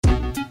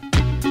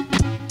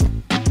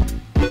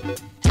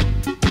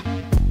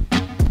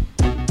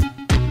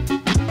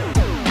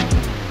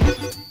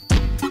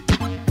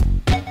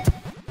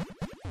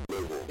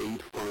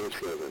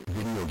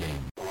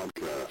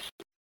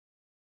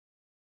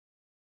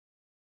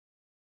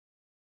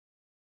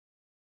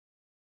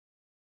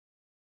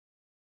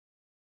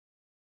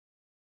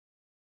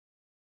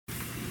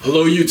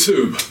Hello,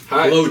 YouTube.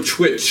 Hi. Hello,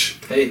 Twitch.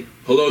 Hey.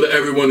 Hello to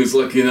everyone who's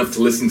lucky enough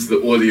to listen to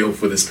the audio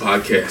for this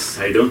podcast.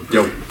 How you doing?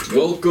 Yo.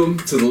 Welcome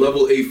to the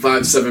Level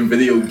 857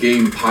 Video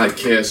Game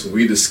Podcast, where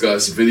we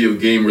discuss video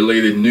game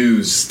related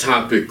news,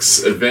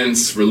 topics,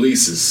 events,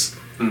 releases,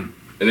 and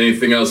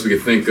anything else we can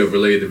think of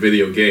related to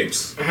video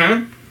games.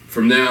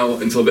 From now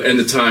until the end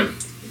of time,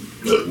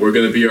 we're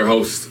going to be your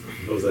host,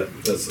 What was that?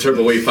 That's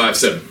Turbo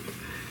 857.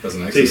 That's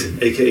an accident.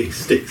 Jason, aka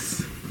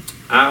Sticks.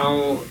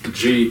 Al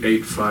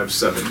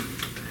G857.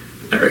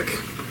 Eric.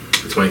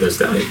 The 23rd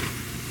Stallion.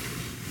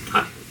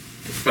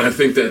 I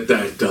think that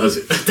does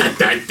it.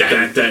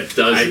 That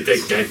does I it.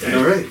 think that.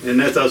 All right, and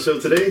that's our show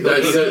today.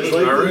 That's Hope you guys it.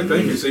 liked All it. right,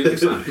 thank you. See you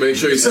next time. Make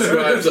sure you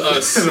subscribe to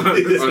us on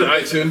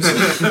iTunes.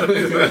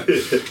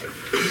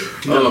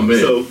 Oh, man.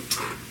 So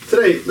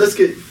today, let's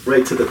get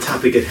right to the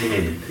topic at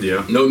hand.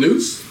 Yeah. No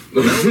news?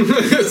 We love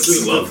This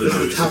is this.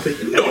 the topic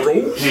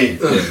at hand.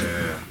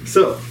 Yeah.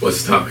 So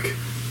What's the topic?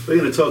 we're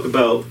going to talk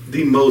about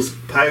the most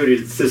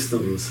pirated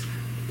systems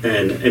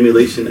and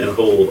emulation and a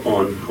whole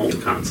on home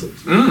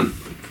consoles.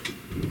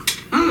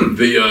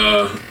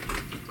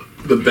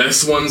 The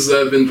best ones that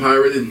have been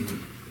pirated,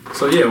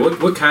 So yeah,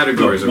 what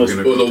categories are we Most-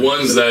 gonna? or the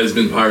ones that has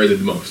been pirated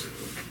the most?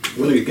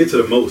 We're going to get to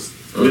the most.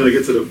 We're going to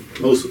get to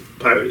the most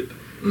pirated,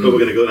 but we're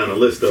going to go down a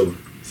list of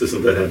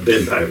systems that have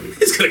been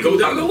pirated. It's gonna go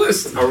down the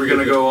list. Are we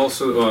gonna go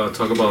also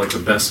talk about like the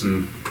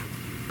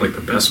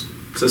best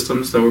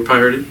systems that were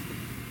pirated?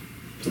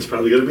 It's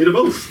probably going to be the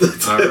most.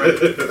 All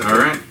right. All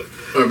right.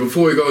 All right,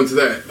 before we go into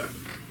that,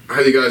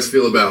 how do you guys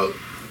feel about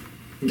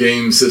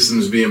game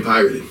systems being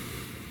pirated?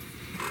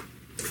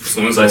 As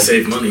long as I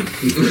save money.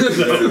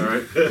 All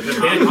right.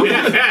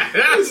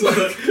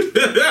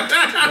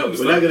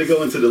 We're not going to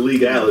go into the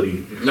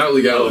legality Not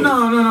legality.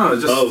 No.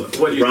 Just of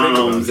what do you think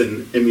about ROMs it?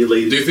 and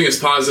emulators. Do you think it's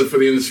positive for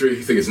the industry?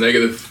 You think it's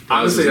negative?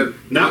 Honestly,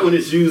 Positive? Not when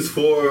it's used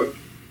for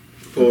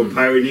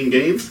pirating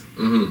games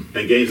and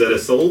games that are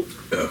sold.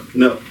 Yeah.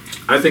 No.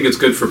 I think it's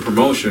good for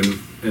promotion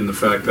in the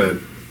fact that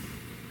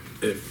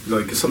if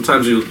like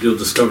sometimes you'll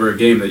discover a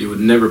game that you would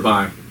never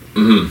buy,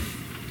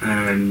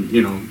 and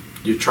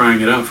you're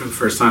trying it out for the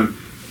first time, and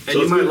So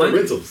you it's might good for like it.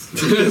 rentals.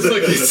 It's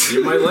like it's,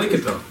 You might like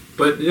it though.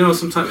 But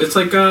sometimes it's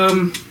like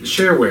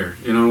shareware.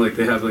 Like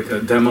they have like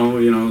a demo.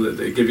 That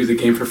they give you the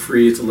game for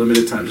free. It's a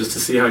limited time just to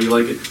see how you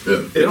like it.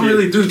 yeah. They don't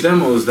really do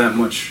demos that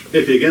much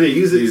If you're going to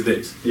use these it,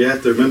 days. you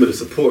have to remember to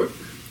support.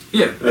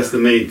 Yeah, That's the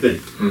main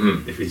thing.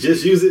 If you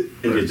just use it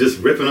and you're just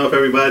ripping off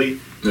everybody,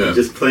 Yeah. and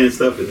just playing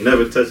stuff and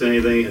never touching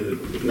anything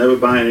and never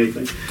buying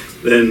anything,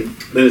 then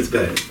it's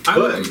bad. I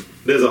But like-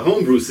 there's a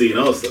homebrew scene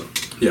also,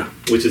 yeah.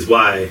 which is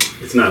why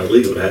it's not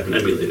illegal to have an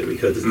emulator,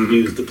 because it's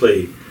used to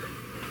play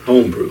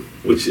homebrew,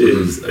 which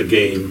is a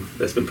game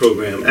that's been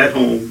programmed at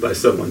home by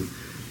someone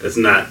that's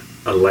not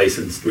a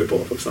licensed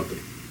ripoff of something.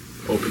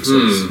 Open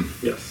source.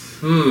 Yes.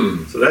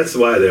 So that's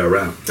why they're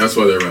around. That's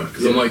why they're around.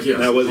 Because I'm like, yeah,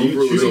 Now, whether you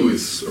homebrew is choose-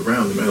 always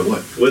around no matter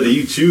what. Whether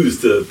you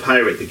choose to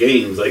pirate the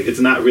games, like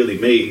it's not really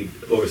made,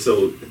 or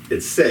so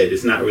it's said,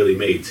 it's not really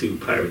made to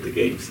pirate the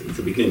games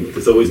to begin with.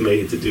 It's always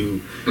made to do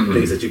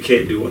things that you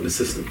can't do on the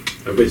system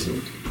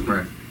originally.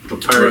 Right.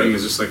 But pirating Right.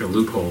 is just like a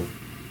loophole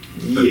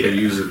that they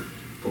use it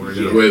for.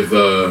 Yeah. With,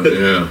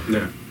 yeah,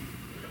 Yeah.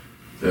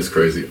 that's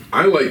crazy.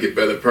 I like it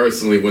better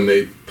personally when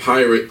they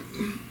pirate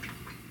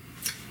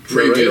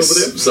previous. Right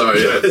over there? Sorry,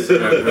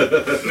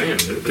 yeah. Man,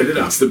 Get it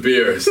out. It's the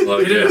beer. It's a lot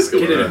of Get it gas out,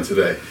 going get it on out.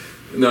 today.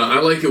 No, I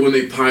like it when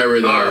they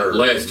pirate Arr.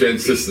 last gen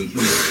systems.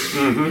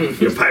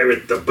 You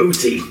pirate the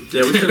booty.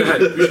 Yeah, we should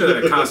have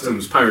had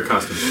costumes, pirate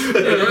costumes.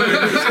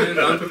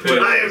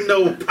 I am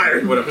no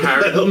pirate. With a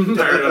parrot on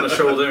the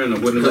shoulder and a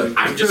wooden leg.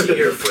 I'm just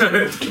here for.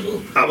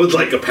 I would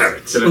like a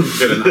parrot. Get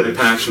an eye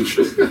patch and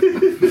shit.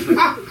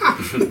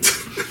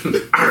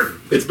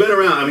 It's been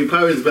around. I mean,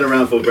 pirating's been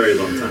around for a very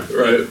long time.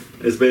 Right.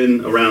 It's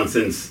been around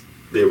since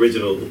the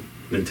original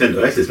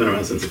Nintendo. Actually, it's been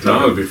around since No,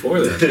 Atari. before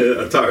that.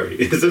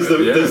 Atari.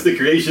 Since the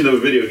creation of a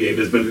video game,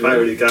 there's been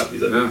pirated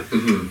copies of Yeah. it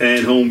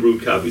and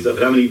homebrewed copies of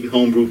it. How many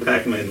homebrew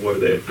Pac-Man were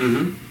there?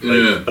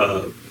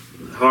 Yeah.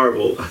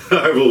 Horrible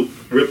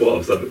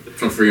rip-offs of it.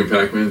 From freaking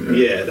Pac-Man.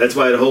 Yeah, that's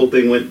why the whole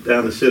thing went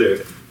down the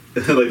shitter.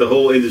 Like the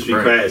whole industry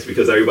Right. crashed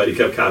because everybody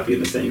kept copying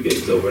the same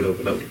games over and over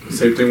and over.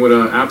 Same thing with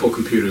Apple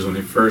computers when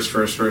they first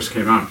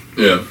came out.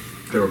 Yeah.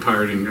 They were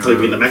pirating. So you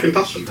mean the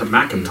Macintosh? The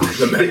Macintosh.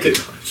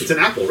 It's an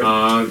Apple,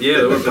 right? Yeah,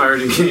 they were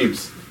pirating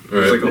games. It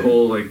was Right. like a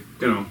whole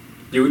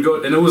you would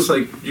go and it was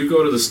like you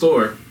go to the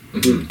store,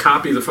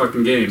 copy the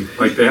fucking game.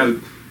 Like they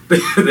had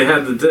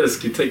the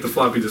disc. You take the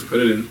floppy disk, put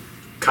it in,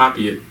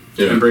 copy it,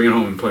 Yeah. and bring it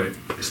home and play it.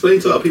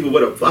 Explain to our people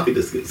what a floppy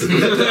disk is.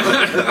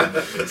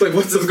 It's like,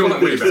 what's this going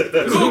on? Way back.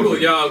 It's Google,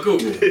 y'all,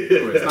 Google.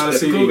 It's not a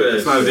CD. Google that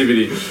It's not a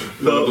DVD.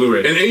 It's not a In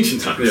Blu-ray.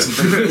 ancient times.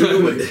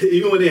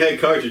 Even when they had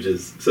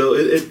cartridges, so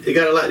it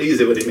got a lot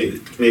easier when they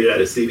made it out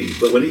of CDs.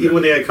 But even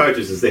when they had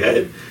cartridges, they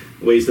had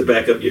ways to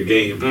back up your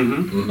game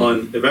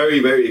on very,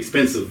 very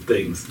expensive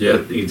things. Yeah.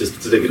 But you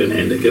just stick it in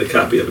hand and get a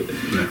copy of it.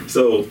 Yeah.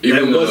 So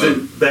Even, that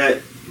wasn't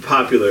that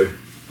popular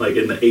like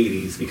in the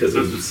 80s because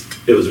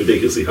it was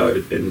ridiculously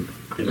hard and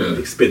Yeah.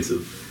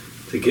 expensive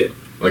to get.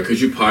 Like, could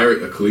you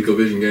pirate a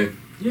ColecoVision game?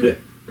 Yeah.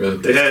 Really?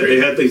 They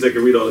had things that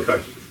could read all the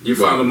cartridges. You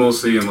found them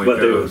mostly in like But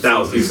there were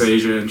Southeast thousands.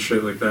 Asia and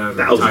shit like that,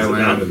 Thousands and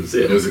Thailand. thousands.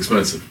 Yeah. It was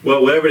expensive.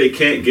 Well, wherever they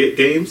can't get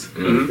games,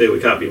 Mhm. they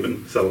would copy them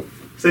and sell them.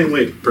 Same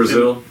way.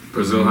 Brazil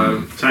had 'em.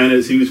 And China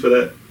is huge for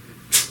that.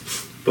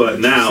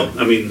 But now,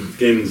 I mean,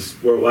 gaming's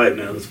worldwide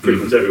now. It's pretty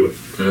much everywhere.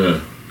 Yeah.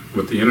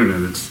 With the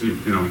internet. It's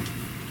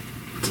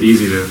it's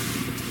easy to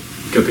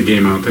get the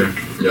game out there.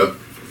 Yep.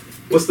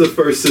 What's the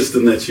first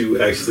system that you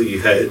actually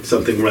had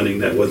something running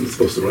that wasn't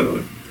supposed to run on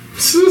it?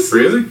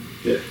 Really?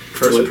 Yeah.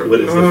 First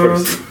What is the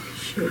first?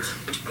 Shit.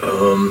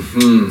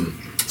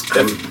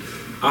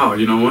 Oh,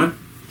 you know what?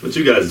 What's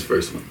you guys'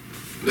 first one?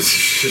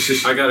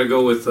 I gotta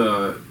go with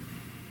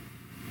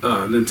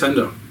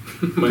Nintendo.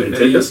 My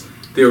Nintendo? NES,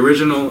 the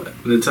original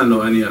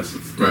Nintendo NES.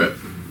 Right.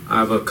 I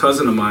have a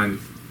cousin of mine.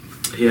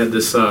 He had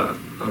this a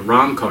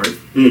ROM card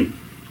Mm.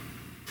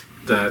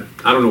 that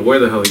I don't know where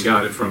the hell he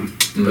got it from,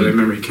 but I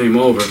remember he came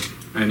over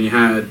and he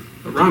had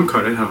a ROM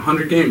card. It had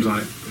 100 games on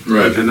it,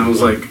 Right. and I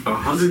was like,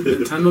 100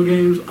 Nintendo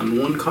games on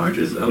one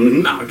cartridge? I was Mhm.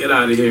 like, nah, get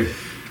out of here.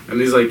 And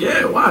he's like,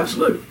 yeah, watch,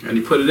 look, and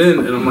he put it in,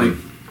 and I'm like,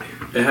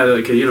 it had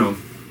like a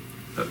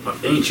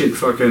ancient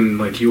fucking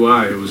like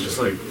UI. It was just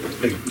like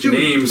Like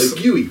Names.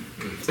 Like Yui.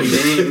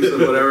 names or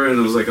whatever, and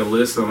it was like a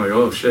list. I'm like,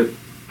 oh shit,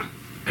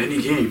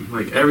 any game,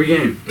 like every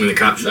game, And the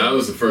cops. That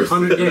was the first.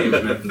 100 games,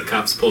 man. The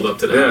cops pulled up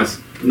to the Yeah. house.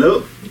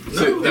 Nope.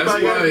 So No, that's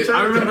probably got it in why. China.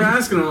 I remember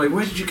asking him like,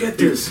 where did you get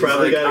this? You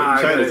probably He's like,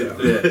 got it in "Ah,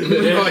 I got it."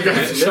 Chinatown. Yeah, Probably got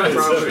it in yeah,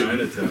 probably.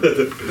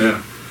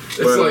 Yeah. It's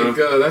But, like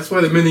that's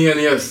why the mini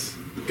NES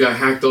got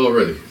hacked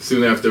already.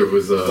 Soon after it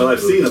was. Well, I've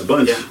seen a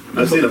bunch. Yeah.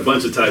 I've seen a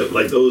bunch of titles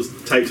like those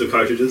types of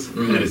cartridges,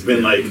 and it's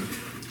been like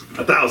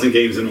 1,000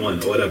 games in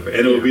one or whatever,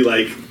 and it would be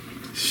like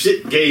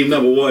shit game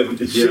number one, and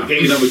shit Yeah.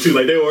 game number two.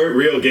 Like they weren't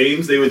real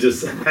games; they were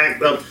just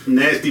hacked up,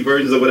 nasty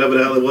versions of whatever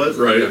the hell it was.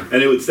 Right. Yeah.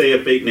 And it would say a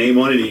fake name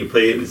on it, and you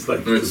play it, and it's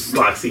like this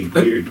boxy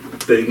weird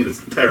thing.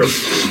 It's terrible.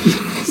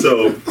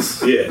 So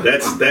yeah,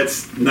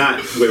 that's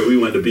not where we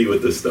wanted to be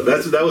with this stuff.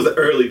 That was the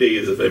early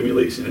days of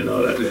emulation and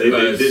all that.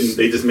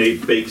 They just made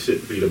fake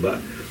shit for you to buy.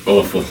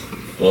 Awful.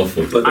 But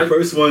the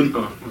first one,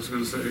 Oh, I was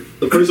gonna say.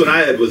 the first one I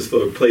had was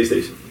for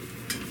PlayStation.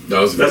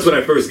 That's when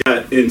I first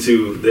got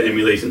into the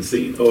emulation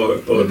scene, or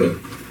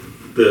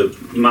the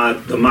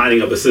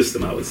modding of a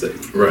system, I would say.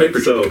 Right.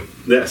 So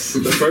yes,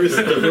 the first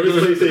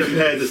PlayStation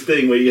had this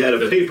thing where you had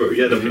a paper,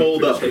 you had to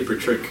fold up Paper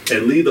trick.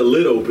 and leave the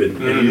lid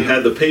open, and you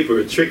had the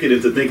paper trick it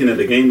into thinking that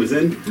the game was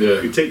in.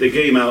 Yeah. You take the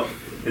game out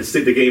and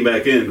stick the game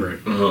back in, Right.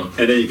 and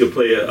then you could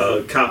play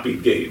a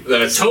copied game.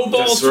 That's Toe ball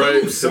that's too,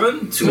 right.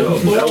 son. Toe No,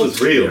 ball. that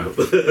was real.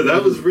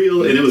 That was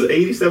real, and it was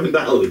 $87.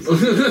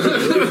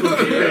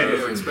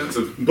 Yeah,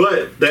 expensive.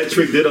 But that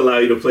trick did allow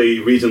you to play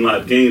region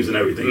locked games and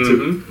everything too.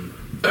 Mm-hmm.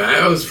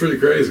 That was pretty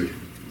crazy.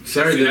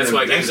 Sorry, That's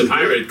why games are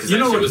pirated, because You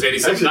that know shit what- was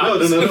 $87.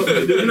 Actually, no.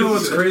 It didn't- You know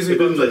what's crazy It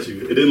didn't about let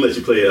you. It didn't let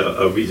you play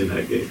a region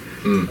hack game.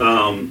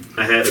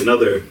 I had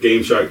another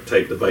Game Shark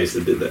type device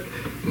that did that.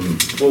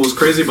 What was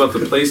crazy about the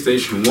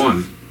PlayStation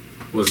 1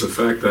 was the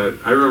fact that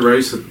I remember I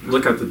used to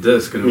look at the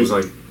disc and it was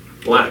like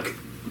black.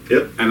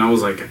 Yep. And I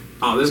was like,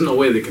 oh, there's no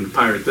way they can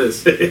pirate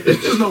this.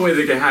 There's no way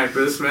they can hack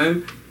this,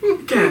 man.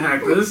 You can't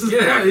hack this.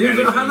 Yeah, hack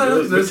anything. It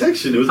was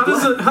protection. It was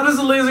black. How does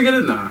the laser get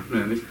in? Nah,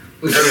 man.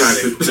 They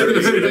hacked it.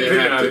 They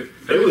hacked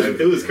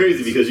it. It was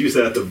crazy because you used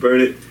to have to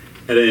burn it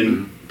and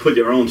then put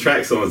your own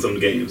tracks on some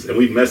games, and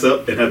we'd mess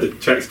up and have the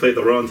tracks play at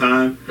the wrong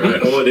time,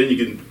 Right. or then you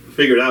can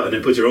figure it out and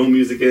then put your own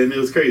music in. It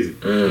was crazy.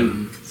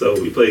 So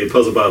we played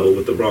Puzzle Bobble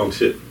with the wrong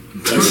shit.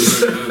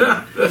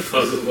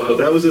 But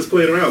that was just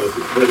playing around with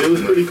it, but it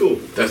was pretty cool.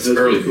 That's It was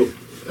early. pretty cool.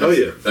 Oh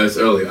yeah. That's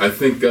early. I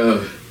think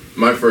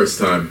my first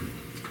time,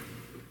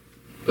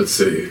 let's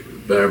see,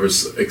 that I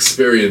was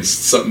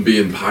experienced something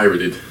being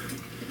pirated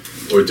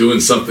or doing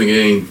something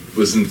it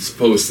wasn't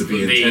supposed to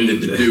be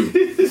intended to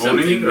do.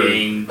 Owning it or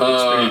being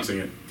experiencing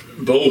it?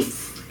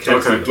 Both.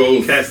 Okay.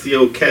 Both.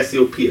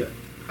 Cassiopeia.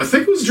 I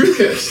think it was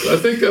Dreamcast. I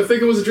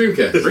think it was a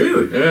Dreamcast.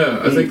 Really? Yeah,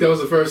 I think that was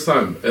the first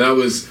time, and I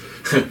was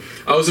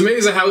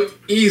amazed at how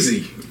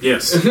easy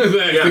Yes.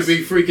 that Yes. could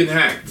be freaking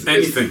hacked.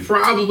 Anything. It's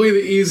probably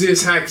the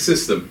easiest hack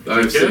system that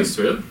I've seen. Yes,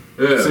 really?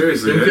 Yeah.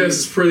 Seriously, Dreamcast yeah.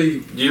 is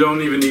pretty. You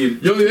don't even need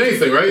You don't need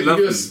anything, right? You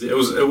nothing. just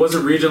It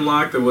wasn't region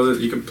locked.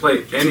 You could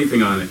play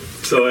anything on it.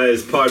 So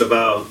as part of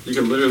our You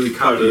could literally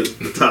part copy of it.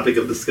 the topic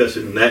of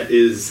discussion, that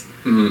is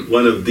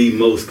one of the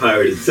most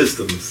pirated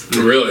systems.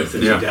 really.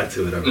 Since Yeah. you got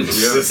to it already.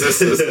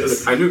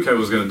 I knew Kev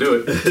was gonna do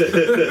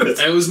it.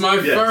 It was my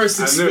Yeah.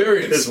 first I knew.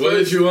 experience. What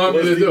did you want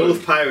me was to the do?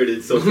 most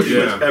pirated, so pretty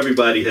Yeah. much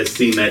everybody has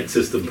seen that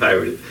system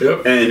pirated.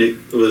 Yep. And it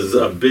was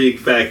a big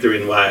factor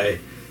in why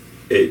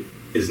it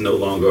is no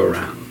longer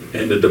around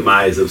and the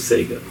demise of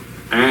Sega.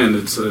 And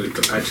it's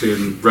actually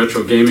in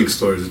retro gaming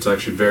stores. It's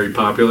actually very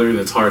popular and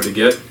it's hard to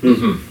get.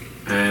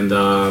 And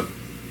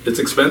it's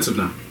expensive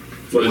now.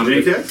 What, the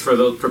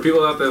Dreamcast? For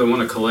people out there that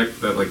want to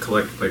collect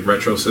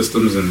retro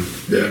systems and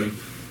Yeah. gaming,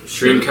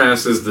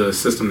 Dreamcast is the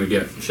system to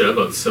get. Shit, I'm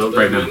about to sell that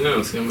Right right now.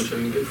 now. See how much I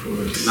can get for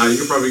it. Now you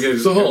can probably get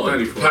So hold a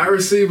penny on. for it.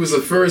 Piracy was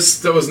the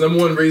first. That was number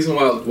one reason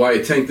why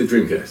it tanked the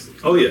Dreamcast.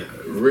 Oh yeah.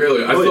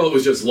 Really? I thought it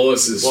was just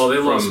losses. Well, they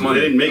lost from- money.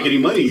 They didn't make any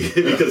money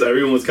because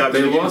everyone was copying.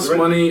 They the games lost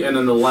already. money, and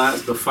then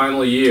the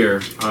final year,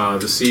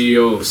 the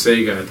CEO of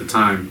Sega at the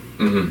time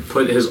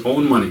put his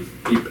own money.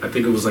 I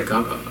think it was like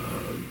a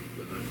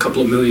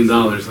couple of $1 million,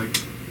 like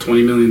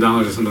 $20 million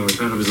or something like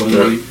that of his own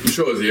money I'm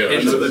sure it was, yeah.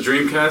 into the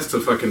Dreamcast to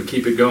fucking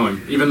keep it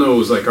going, even though it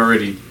was like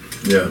already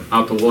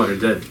out the water,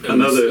 dead.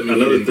 Another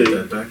Get thing.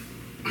 that back.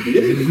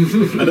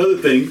 Another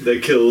thing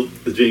that killed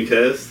the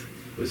Dreamcast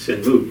was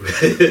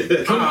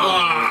Shenmue. Come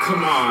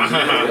on,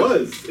 man. It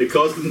was. It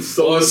cost them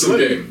so much Awesome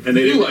money, game. and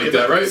they You didn't like give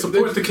that, it- right?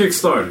 Support the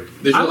Kickstarter.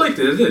 Did you- I liked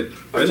it. It did.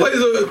 I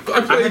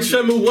played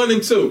Shenmue 1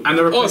 and 2. I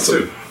never played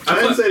awesome. 2. I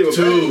didn't say they were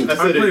Two. bad.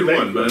 I said played they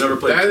 1, but I never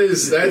played.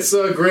 That's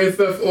Grand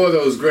Theft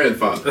Auto's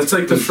grandfather That's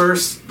like the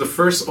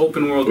first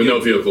open world with game.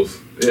 no vehicles.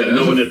 Yeah,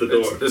 No one at the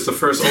door. It's the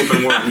first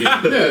open world game.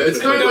 Yeah, it's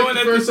kind of like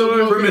the first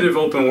Primitive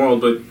open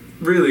world, but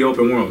really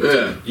open world.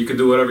 Yeah. You could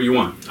do whatever you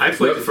want. I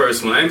played the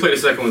first one. I didn't play the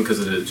second one because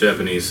of the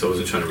Japanese, so I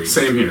wasn't trying to read.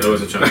 Same here. I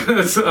wasn't trying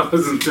to. So I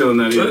wasn't feeling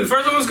that But either. the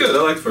first one was good.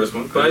 I liked the first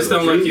one. But I just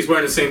don't like he's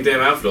wearing the same damn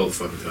outfit all the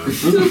fucking time.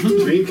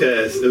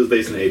 Dreamcast, it was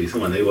based in the 80s.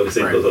 Come on, they wore the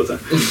same clothes all the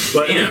time.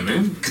 But, Damn,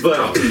 man.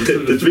 but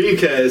the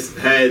Dreamcast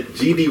had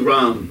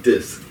GD-ROM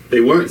discs.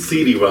 They weren't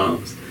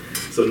CD-ROMs.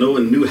 So no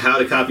one knew how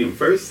to copy them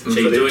first. Jay, So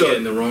you're they doing thought, it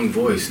in the wrong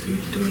voice, dude.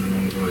 You're doing the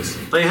wrong voice.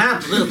 They had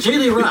the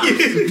GD-ROM.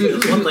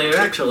 Is what they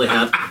actually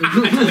had.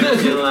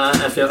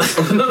 If you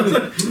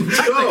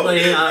technically,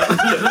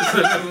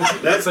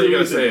 that's how the you gotta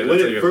reason. say it. When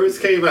That's how it you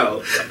first came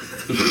out,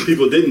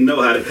 people didn't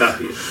know how to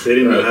copy it. They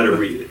didn't know how to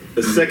read it.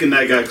 The second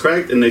that got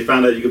cracked and they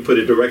found out you could put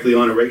it directly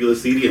on a regular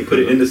CD and put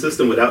it in the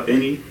system without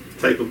any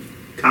type of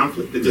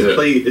conflict, it just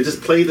played. It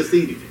just played the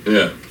CD,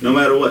 Yeah. no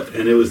matter what,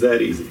 and it was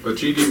that easy. But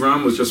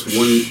GD-ROM was just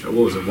one.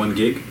 What was it? 1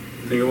 gig?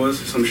 I think it was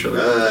some shit.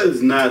 Like that.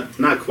 It's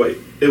not quite.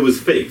 It was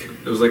fake.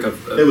 It was like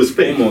It was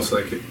fake. almost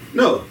like it.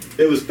 No,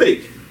 it was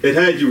fake. It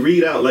had you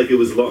read out like it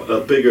was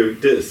a bigger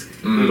disc,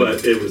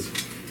 but it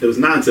was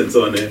nonsense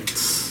on there.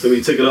 So when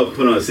you took it up and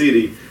put it on a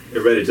CD, it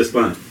read it just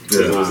fine.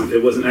 Yeah.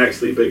 It wasn't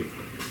actually big.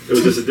 It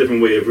was just a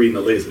different way of reading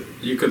the laser.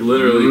 You could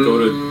literally go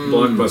to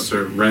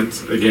Blockbuster,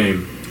 rent a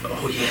game.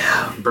 Oh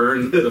yeah.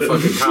 Burn the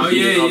fucking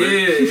copy of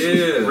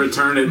it,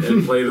 return it,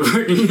 and play the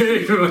fucking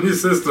game on your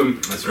system.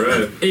 That's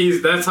right.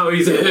 That's how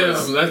easy it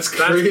was. Damn, that's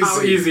crazy. That's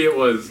how easy it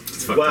was.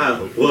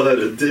 Wow, what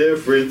a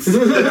difference.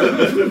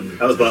 That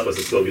was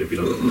Blockbuster slogan if you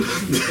don't know.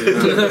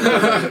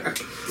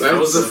 That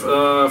was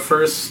the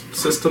first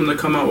system to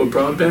come out with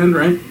broadband,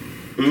 right?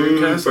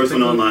 Dreamcast, First I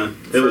one think. online.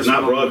 It was First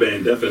not one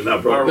broadband, definitely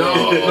not broadband.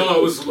 No,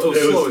 it was slow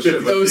as shit.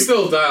 It was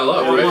still dial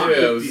up, right?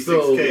 Yeah, it was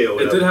still. 56K or It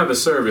whatever. did have a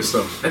service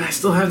though, and I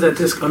still have that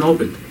disc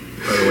unopened.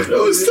 By the way,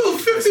 It was still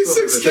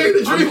 56K the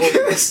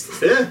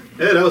Dreamcast.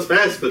 Yeah, that was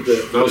fast, but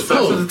that was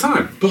fast at the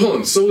time. But hold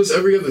on, so was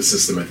every other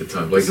system at the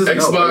time. Like This is- no,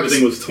 Xbox.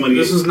 everything was 20.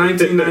 This was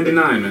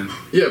 1999, man.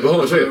 Yeah, but hold on,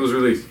 That's when check it was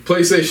released.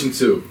 PlayStation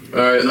 2.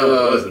 Alright,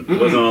 No, it wasn't. It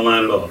wasn't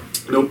online at all.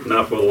 Nope,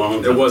 Not for a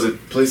long time. it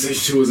wasn't.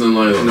 PlayStation 2 wasn't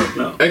online at all.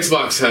 No.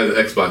 Xbox had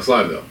Xbox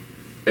Live though.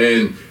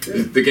 And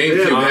the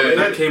GameCube Yeah, had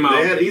that came out.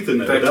 They had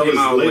Ethernet. That That came was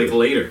out later. like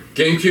later.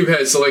 GameCube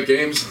had select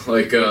games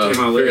like came out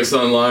later. Fierce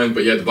Online,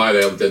 but you had to buy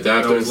the adapter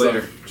That and was stuff.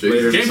 later.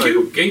 Jeez.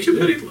 Later. GameCube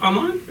had it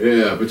online?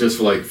 Yeah, but just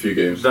for like a few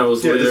games. That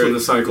was Yeah, later just in the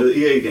cycle. The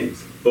EA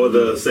games. Or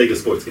the Sega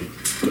sports games.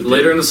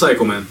 Later in the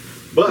cycle, man.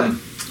 But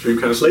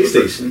Dreamcast.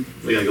 PlayStation,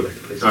 we're going to go back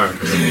to PlayStation. All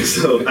right.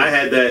 So I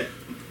had that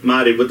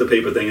modded with the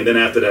paper thing, and then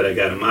after that I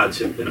got a mod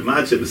chip. And a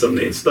mod chip is something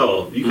they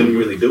install. You couldn't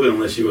really do it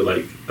unless you were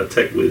like a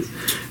tech whiz.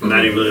 And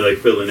I didn't really like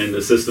filling in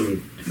the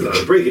system because I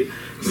would break it.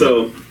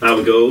 So I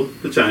would go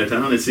to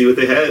Chinatown and see what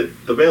they had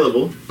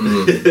available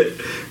and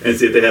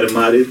see if they had a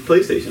modded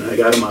PlayStation. I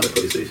got a modded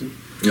PlayStation.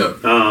 Yeah.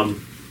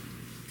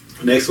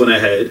 Next one I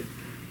had,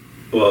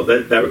 well,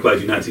 that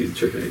requires you not to use the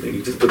trick or anything.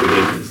 You just put the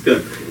game in. It's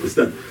done. It's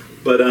done.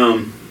 But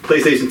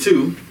PlayStation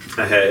 2,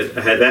 I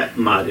had that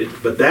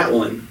modded, but that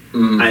one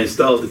I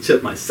installed the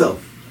chip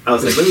myself. I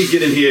was like, let me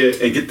get in here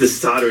and get this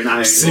soldering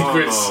iron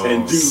Secrets.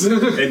 and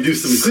do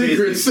some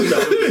Secrets. crazy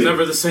stuff. with it.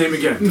 Never the same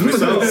again.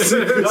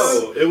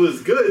 No, it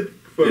was good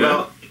for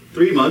about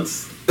 3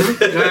 months,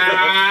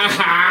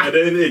 and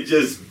then it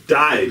just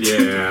died.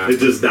 Yeah. It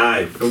just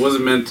died. It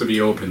wasn't meant to be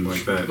opened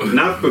like that.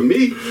 Not for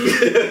me.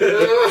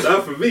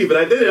 Not for me, but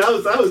I did it. I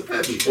was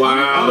happy. I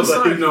Wow. was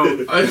Side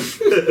note,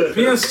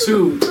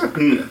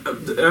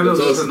 PS2, I know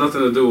this has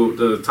nothing to do with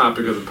the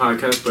topic of the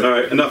podcast, but All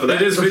right, enough of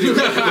that. it is video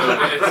game,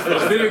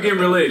 it's video game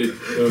related.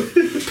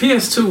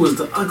 PS2 was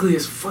the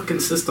ugliest fucking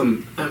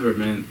system ever,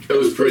 man. It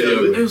was pretty Yeah,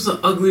 It ugly. was the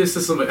ugliest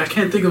system. I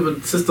can't think of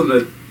a system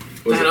that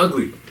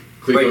ugly.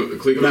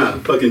 Click Nah,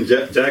 fucking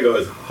Jaguar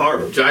is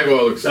horrible.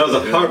 Jaguar looks. That was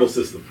a horrible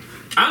system.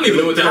 I don't even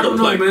know what I that don't looked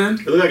know, like. man.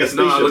 It looked like a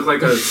spaceship. No, it looked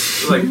like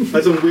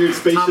like some weird top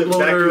spaceship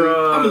loader. vacuum,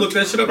 I'm gonna look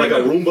that shit up like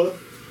right a now. Roomba.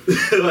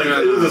 Like,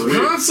 it was just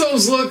weird.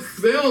 Consoles look.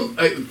 They don't.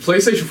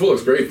 PlayStation 4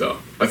 looks great though.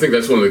 I think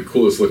that's one of the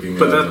coolest looking.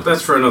 But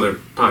that's for another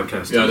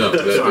podcast. Yeah, I know.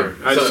 Sorry,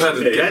 I just had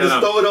to Hey, get I that just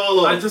out. throw it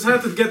all I off. just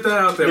had to get that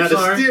out there. Now I'm to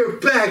sorry. steer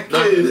back,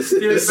 Nah, kid. Steer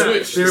the back.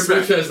 Switch. Steer The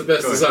Switch back. has the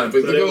best Go ahead. design,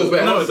 but So the that go was-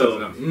 back. No, it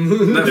doesn't.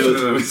 No, no,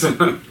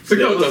 The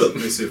go Yeah, doesn't.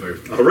 Let me see if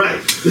I can. All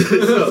right.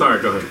 So,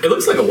 Sorry, go ahead. It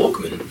looks like a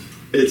Walkman.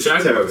 it's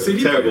Jack- terrible.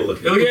 CD Terrible player.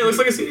 looking. Yeah, it looks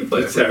like a CD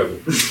player. It's terrible.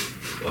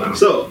 Wow.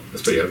 So,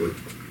 That's pretty ugly.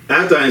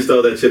 after I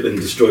installed that chip and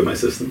destroyed my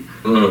system,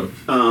 Uh,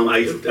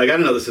 I got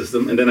another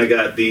system, and then I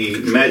got the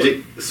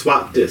Magic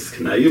Swap Disc.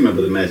 Now, you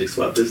remember the Magic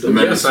Swap Disc? The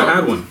Magic Yes, I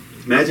had one.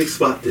 Magic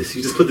Swap Disc.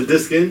 You just put the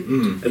disc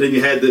in, and then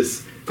you had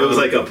this. It was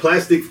like a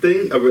plastic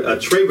thing, a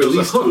tray It was a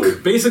release hook. tool.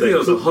 Basically, it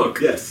was a That- hook.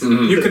 Yes.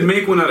 You could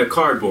make one out of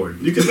cardboard.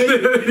 You could make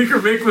it. You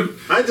could make one.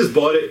 I just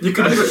bought it. You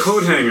could use a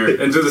coat hanger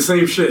and do the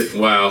same shit.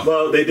 wow.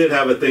 Well, they did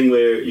have a thing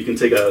where you can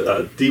take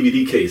a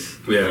DVD case,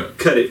 Yeah,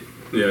 cut it,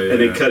 yeah, yeah. and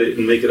then yeah. cut it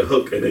and make it a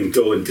hook, and then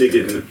go and dig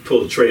it and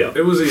pull the tray out.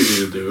 It was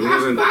easy to do. It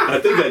wasn't. I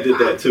think I did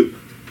that too.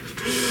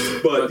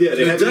 But yeah,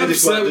 they The had Magic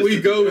depths Swap that we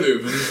Disc. go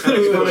to.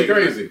 It's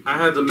crazy. I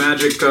had the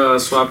Magic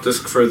swap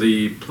disc for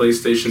the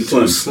PlayStation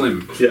 2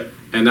 Slim, Yeah.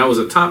 and that was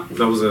a top.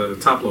 That was a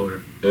top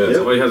loader. Yeah.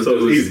 So all you had to So do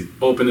it was was easy.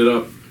 open it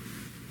up,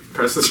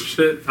 press the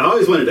shit, I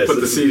always wanted that. put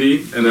the system.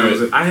 CD, and that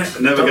was it. I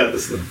Never got the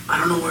Slim. I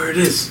don't know where it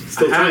is. It's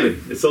so I have tiny. it.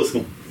 It's so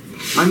small.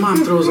 My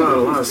mom throws out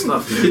a lot of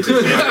stuff. Man.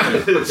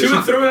 She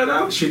would throw that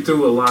out? She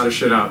threw a lot of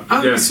shit out.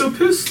 I'd yeah. be so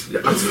pissed. She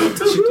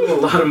threw a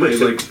lot of my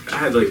I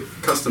had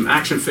custom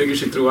action figures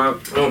she threw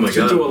out. Oh my She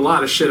God. threw a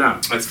lot of shit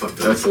out. That's fucked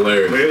up. That's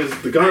hilarious.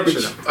 Where's the garbage?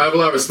 Shut up. I have a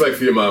lot of respect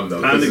for your mom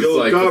though. Time 'cause to it's go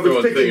like garbage throw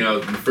a thing picking.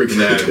 out in the freaking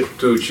attic.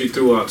 Dude, she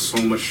threw out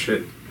so much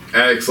shit.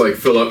 Attics like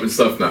fill up and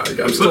stuff. Nah, I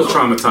got I'm still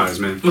traumatized,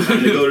 man.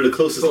 Time to go to the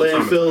closest Still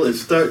landfill and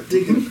start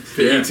digging.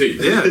 PET.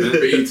 Yeah, man.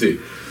 PET.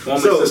 All my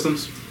So-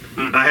 systems.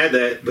 I had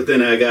that, but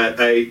then I got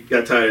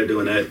tired of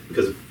doing that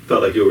because it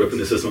felt like you were ripping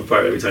the system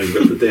apart every time you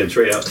ripped the damn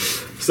tray out.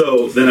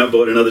 So then I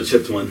bought another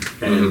chipped one,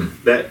 and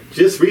that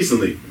just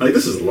recently, like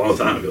this is a long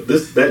time ago,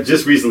 that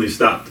just recently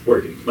stopped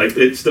working. Like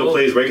it still Oh.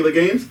 plays regular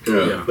games,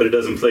 Yeah. but it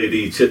doesn't play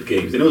the chipped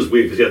games. And it was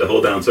weird because you had to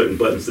hold down certain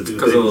buttons to do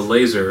Because of the things.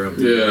 laser.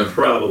 Yeah.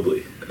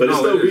 Probably, but it No,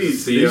 still it is.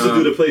 reads. The, They used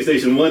to do the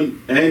PlayStation 1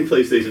 and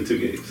PlayStation 2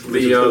 games.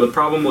 which is The still-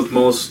 problem with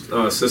most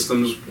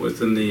systems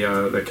within the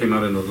that came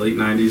out in the late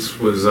 '90s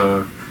was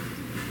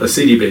the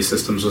CD-based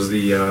systems was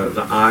the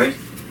eye,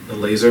 the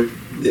laser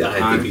yeah,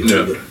 I think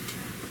Yeah.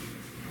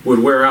 would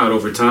wear out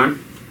over time.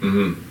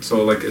 Mm-hmm.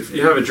 So like if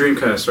you have a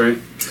Dreamcast, right,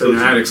 it's in your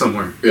attic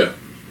somewhere. Yeah.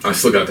 I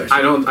still got that.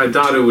 Shit. I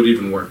doubt it would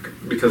even work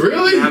because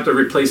Really? you have to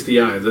replace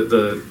the eye.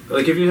 The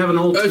like if you have an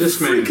old That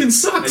Discman freaking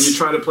sucks. and you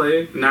try to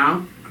play it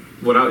now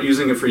without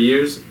using it for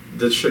years,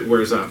 this shit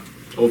wears out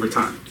over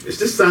time. It's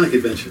just Sonic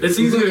Adventure. It's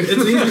easy. It's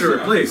easy to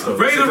replace though.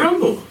 Ready to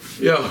rumble.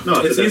 Yeah. No,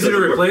 I It's said that easy to doesn't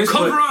work. replace.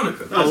 Call but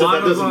Veronica. No, I a said lot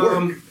that of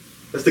doesn't work.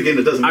 That's the game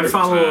that doesn't I work.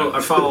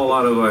 follow a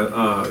lot of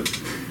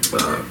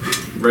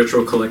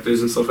retro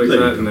collectors and stuff like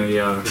that, and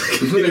they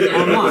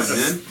online,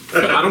 man.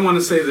 I don't want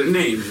to say their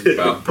names.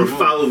 Wow. You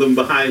follow them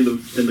behind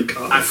them in the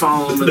car. I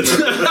follow them in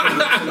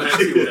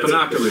the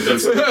binoculars.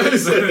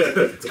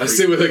 I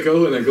see where they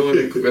go and I go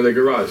in the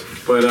garage.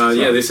 But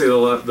yeah, they say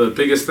the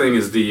biggest thing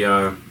is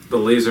the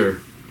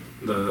laser.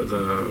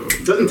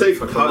 It doesn't take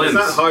fucking hard. It's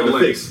lens, not hard the to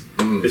lens. fix.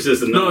 It's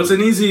just a No, it's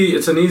an easy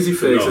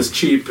fix. No. It's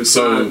cheap. It's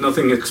So-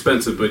 nothing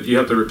expensive, but you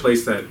have to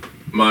replace that.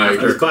 My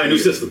Just buy a new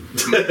system.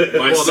 my Well,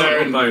 no, don't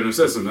Saturn, buy a new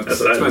system. That's That's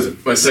what I do.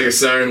 expensive. my Sega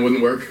Saturn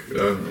wouldn't work.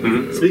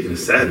 Speaking of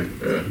Saturn,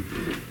 Yeah.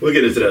 we'll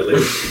get into that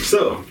later.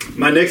 So,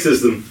 my next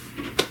system,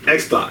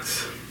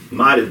 Xbox,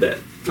 modded that.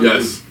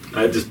 Yes.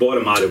 I just bought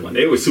a modded one.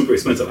 They were super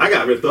expensive. I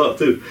got ripped off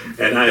too,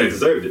 and I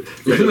deserved it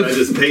because I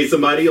just paid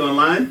somebody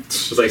online.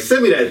 It was like,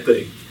 send me that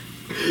thing.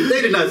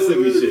 They did not send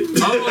me shit.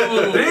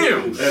 Oh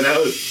damn! And I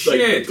was like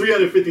Shit.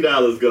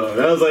 $350 gone.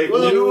 And I was like,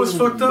 well, You know what's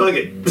fucked up? Fuck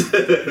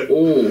it.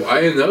 Oh,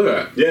 I didn't know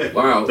that. Yeah.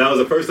 Wow. That was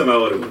the first time I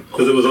ordered one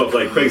because it was off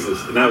like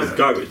Craigslist, and that was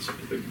garbage.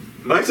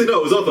 Actually,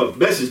 no, it was off a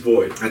message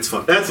board. That's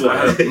fucked. That's why.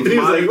 I had And he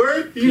was like,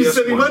 "Word, you just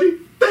sent me PS1. money?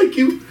 Thank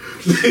you."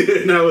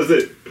 And that was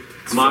it.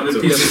 Modded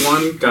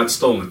PS1 got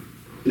stolen.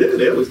 Yeah,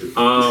 they always do.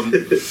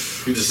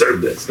 You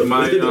deserve that stuff.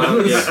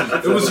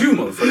 Yeah, it was you,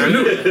 motherfucker. I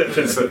knew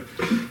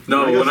it.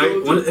 No,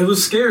 when it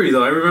was scary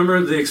though. I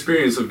remember the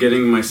experience of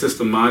getting my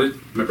system modded,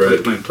 my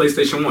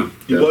PlayStation 1.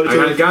 You bought it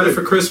I got it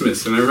for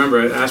Christmas, and I remember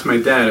I asked my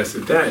dad. I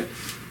said, "Dad,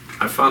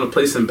 I found a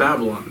place in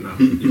Babylon.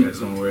 No, you guys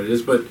don't know where it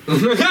is, but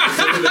in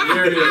the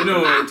area, you know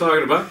what I'm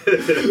talking about.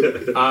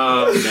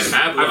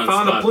 I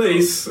found a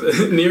place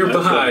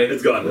nearby.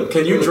 It's gone now.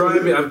 Can you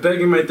drive me? I'm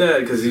begging my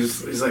dad because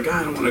he's like,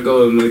 I don't want to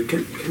go. I'm like,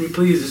 can you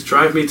please just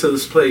drive me to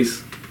this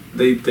place?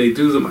 They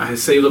do them. I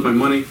saved up my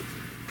money.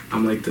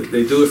 I'm like,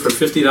 they do it for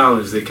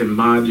 $50. They can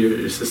mod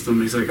your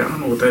system. He's like, I don't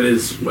know what that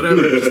is.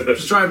 Whatever.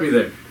 just drive me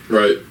there.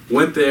 Right.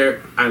 Went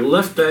there. I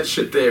left that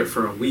shit there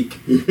for a week.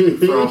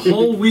 For a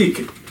whole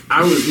week.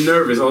 I was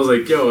nervous. I was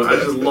like, yo, I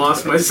just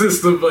lost my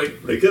system.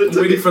 Like, They could've I'm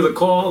took waiting it. for the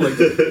call. Like,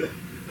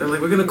 they're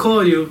like, we're going to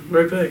call you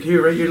right back.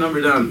 Here, write your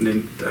number down. And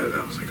then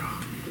I was like,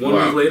 oh. One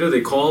Wow. week later,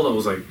 they called. I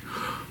was like,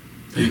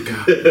 Thank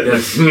God.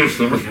 Yes.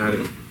 We had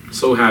it.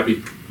 So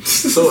happy.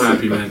 So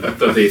happy, man.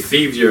 Thought they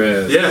thieved your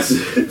ass. Yes.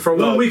 For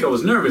 1 week, I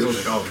was nervous. I was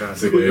like, oh, God,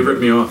 it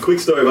ripped me off. Quick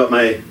story about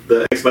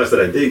the Xbox that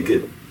I did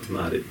get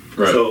modded.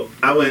 Right. So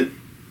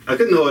I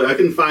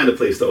couldn't find a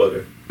place to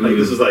order. Like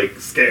this was like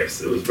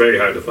scarce. It was very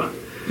hard to find.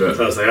 Yeah.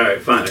 So I was like, all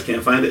right, fine. I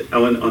can't find it. I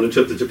went on a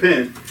trip to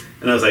Japan,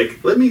 and I was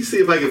like, let me see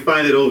if I can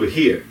find it over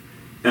here.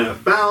 And I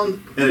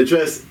found an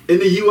address in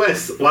the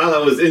U.S. while I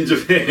was in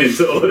Japan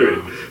to order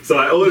it. So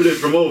I ordered it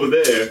from over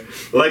there,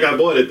 like I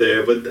bought it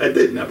there, but I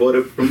didn't. I bought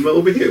it from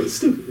over here. It was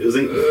stupid. It was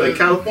in like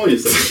California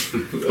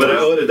somewhere. But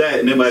I ordered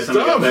that, and then by the time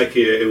I got back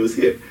here, it was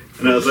here.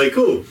 And I was like,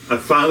 cool, I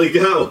finally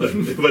got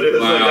one. But it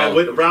was like I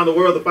went around the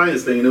world to find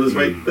this thing, and it was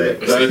right there.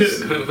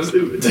 That's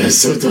Stupid.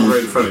 so dumb. Right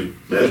in front of you.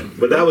 Yeah.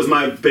 But that was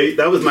my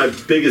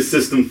biggest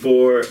system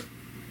for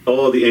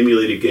all the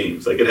emulated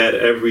games. Like it had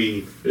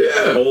every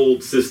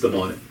old system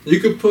on it. You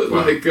could put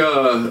like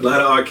A lot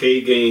of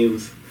arcade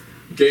games.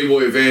 Game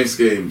Boy Advance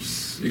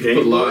games. You could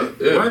put a lot.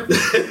 Yeah. What?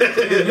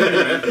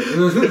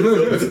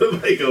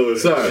 Like over there.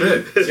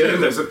 Sorry.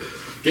 Yeah.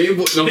 Game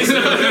Boy. No,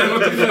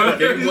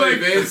 Game Boy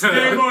Advance.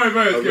 Game Boy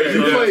Advance.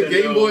 You played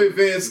Game Boy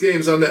Advance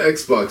games on the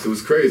Xbox. It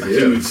was crazy.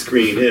 Huge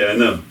screen, yeah, I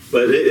know.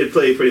 But it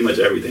played pretty much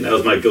everything. That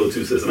was my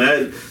go-to system. I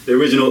had the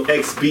original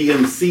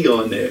XBMC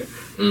on there.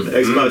 The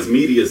Xbox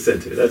Media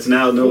Center. That's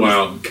now known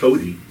as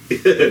Kodi.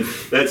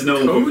 That's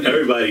known from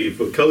everybody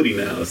for Kodi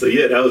now. So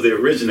yeah, that was the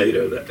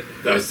originator of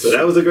that. So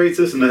that was a great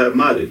system to have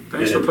modded.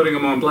 Thanks for putting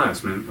them on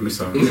blast, man. I mean,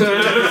 sorry.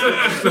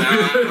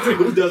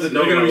 Who doesn't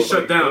know? They're gonna be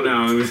shut down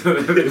now.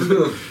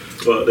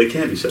 Well, they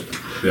can be shut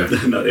down. Yeah.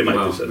 No, they might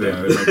be shut down.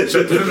 Yeah, they might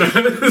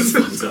be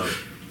shut down.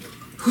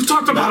 Who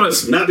talked about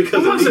us? Not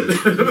because of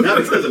me. Not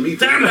because of me.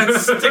 Damn, that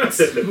sticks.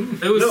 It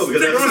was No,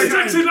 because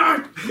sticks in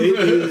our...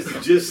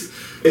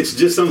 It's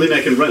just something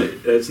that can run it.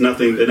 It's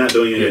nothing. They're not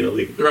doing anything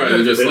illegal. Right.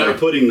 They're just They're like not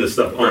putting the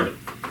stuff on it.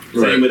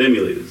 Right. Same with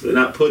emulators. They're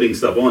not putting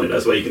stuff on it.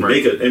 That's why you can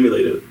make an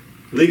emulator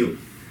legally.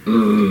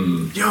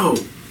 Yo,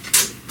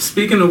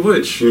 speaking of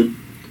which,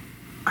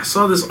 I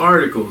saw this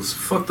article, this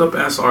fucked up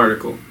ass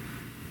article,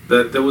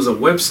 that there was a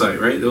website,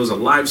 right? There was a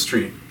live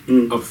stream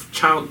of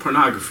child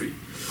pornography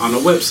on a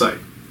website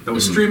that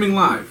was streaming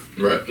live.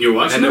 Right. You're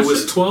watching And there that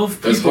was shit?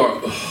 12 That's people.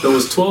 hard. There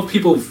was 12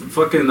 people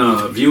fucking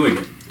viewing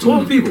it.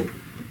 12 people.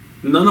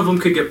 None of them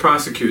could get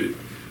prosecuted.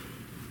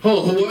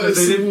 Oh,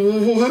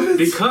 what?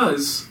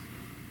 Because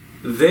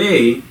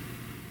they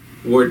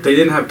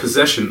didn't have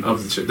possession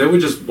of the shit. They were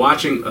just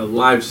watching a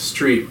live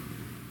stream.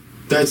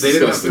 That's They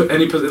didn't disgusting. have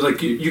any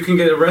like you can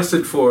get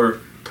arrested for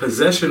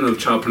possession of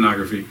child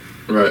pornography,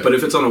 Right. but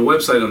if it's on a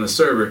website on the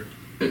server,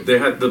 they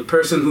had the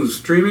person who's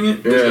streaming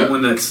it is Yeah. the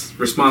one that's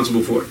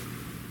responsible for it.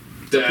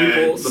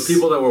 The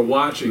people that were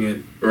watching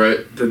it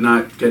Right. did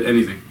not get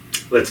anything.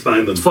 Let's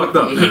find them. It's fucked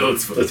up.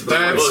 Let's That's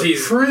Well,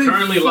 he's pretty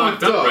currently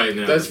locked fucked up right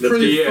now. That's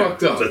pretty Yeah.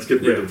 fucked up. Let's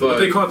get rid of But them.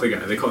 they caught the guy.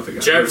 They caught the guy.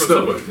 Jared But from still,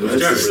 Subway. It was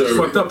That's Jared. disturbing. it's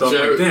fucked up. Though. I'm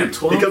like, Jared- damn,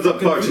 12 He comes up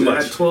fucking far too people. I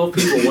much. had 12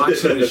 people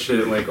watching this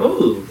shit. Like,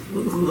 oh,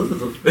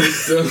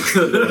 That's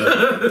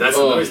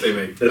the noise they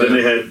make. And then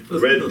they had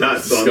red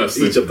dots on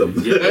Disgusting. each of them.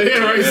 Yeah,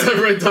 right. It's like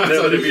red dots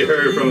Never on to be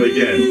heard from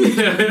again.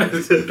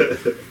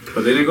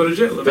 but they didn't go to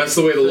jail. That's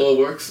the way the law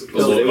works.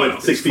 So they Wow.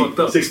 went 6 feet. Fucked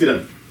up. 6 feet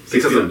under. 6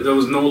 because feet under. there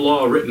was no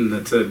law written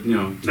that said, you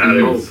know, Now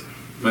there is.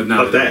 but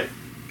now Of that.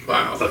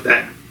 Wow. Of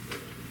that.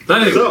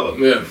 But anyway, So,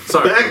 Yeah.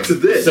 sorry. back to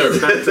this. Sir.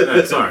 Back to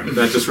that. Sorry,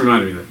 that just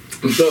reminded me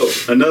of that. So,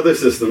 another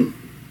system.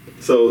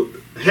 So,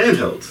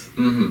 handhelds.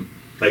 Mm-hmm.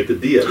 Like the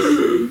DS.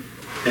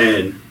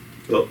 And,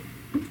 well,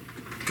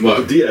 the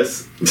What?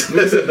 DS.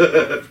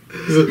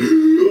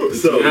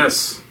 So,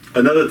 Yes.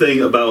 another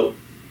thing about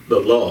the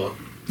law.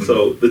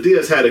 So, the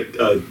DS had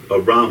a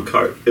ROM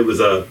cart. It was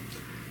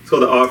it's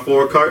called the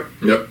R4 cart.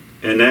 Yep.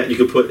 And that you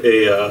could put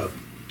a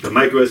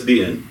micro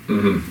SD in.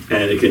 Mm-hmm.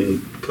 And it can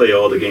play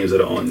all the games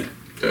that are on there.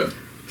 Yeah.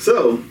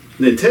 So,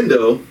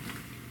 Nintendo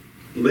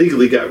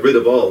legally got rid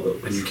of all of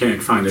those. And you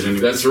can't find it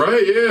anywhere. That's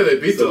right. Yeah, they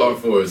beat the So-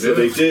 R4s. So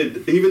they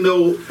did, even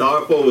though the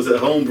R4 was a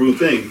homebrew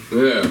thing,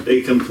 Yeah.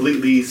 they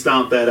completely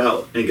stomped that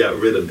out and got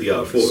rid of the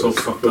R4s So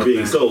fucked for up, being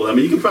man. sold. I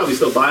mean, you can probably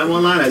still buy them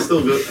online. I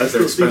still see the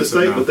expensive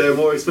site, now. but they're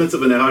more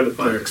expensive and they're hard to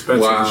They're find.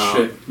 expensive Wow. as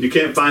shit. You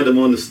can't find them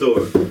on the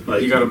store.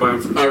 Like You gotta buy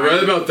them from I China.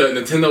 read about that.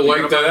 Nintendo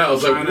wiped that out. I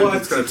was like, China, what?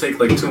 It's gonna take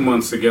like 2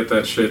 months to get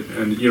that shit,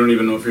 and you don't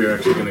even know if you're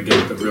actually gonna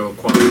get the real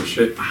quality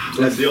shit.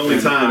 that's the only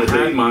And time I that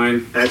had they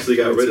mine. actually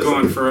got rid It's of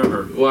gone them. forever.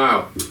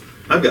 Wow.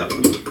 I've got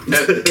one.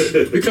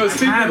 Because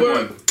I had people were.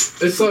 one.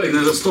 It's like. And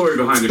there's a story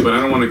behind it, but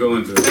I don't want to go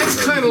into it.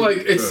 It's kind of like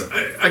it's.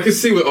 I can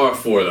see with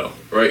R4 though,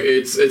 right?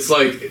 It's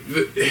like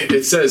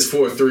it says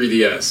for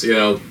 3DS. You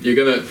know, you're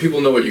gonna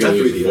people know what you're Not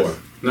gonna use it 3DS. for.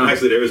 No.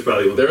 Actually, there is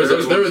probably one. There is There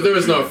is one there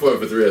is no R4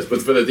 for 3DS,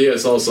 but for the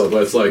DS also.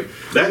 But it's like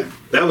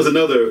That was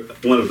another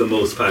one of the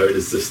most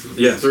pirated systems.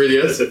 Yes.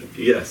 3DS.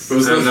 Yes.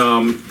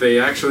 And they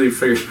actually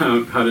figured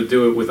out how to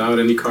do it without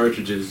any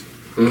cartridges.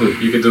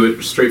 Mhm. You can do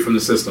it straight from the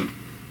system.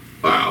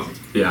 Wow,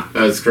 Yeah.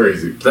 that's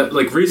crazy. That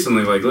like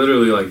recently, like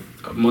literally like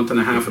a month and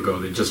a half ago,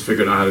 they just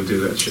figured out how to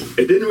do that shit.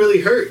 It didn't really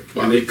hurt.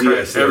 And they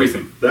cracked so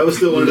everything. That was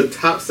still one of the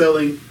top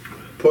selling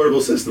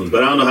portable systems,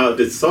 but I don't know how it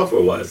did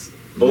software-wise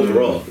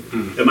overall.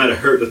 It might have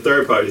hurt the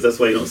third parties. That's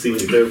why you don't see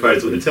many third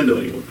parties with Nintendo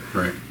anymore.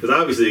 Right. Because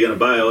obviously you're going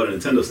to buy all the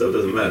Nintendo stuff. It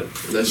doesn't matter.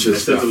 That's And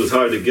just since it was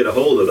hard to get a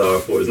hold of the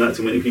R4s, not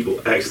too many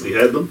people actually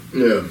had them.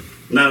 yeah.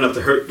 Not enough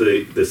to hurt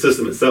the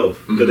system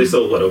itself. Because they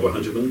sold, what, over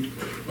 100 million?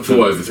 For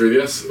what? The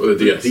 3DS or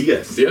the DS?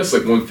 DS. DS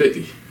like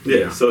 150.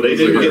 Yeah, so they It's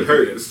didn't like get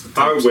hurt it's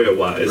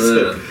hardware-wise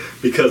Yeah.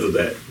 because of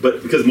that.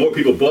 But because more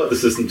people bought the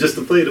system just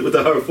to play it with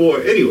the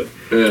R4 anyway.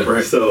 Yeah.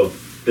 Right. So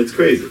it's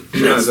crazy.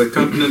 Yeah,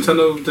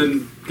 Nintendo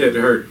didn't get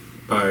hurt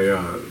by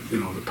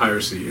the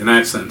piracy in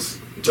that sense.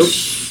 Nope.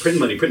 Print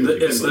money.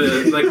 It's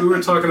like we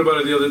were talking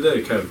about it the other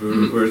day, Kev.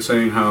 We were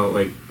saying how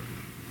like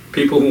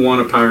people who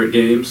want to pirate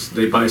games,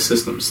 they buy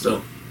systems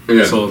still.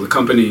 Yeah. So the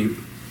company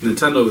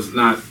Nintendo is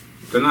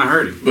they're not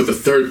hurting. But the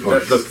third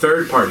part. The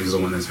third party is the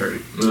one that's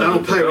hurting. I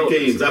don't pirate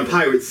games. I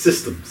pirate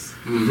systems.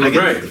 I get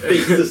Right. the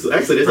fake systems.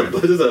 Actually,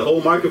 there's a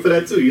whole market for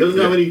that too. You don't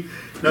know how many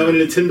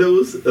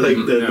Nintendos, like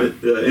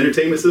the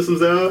entertainment systems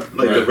there are,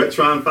 like the Right.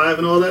 Retron 5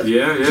 and all that.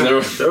 Yeah.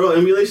 They're all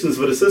emulations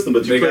for the system,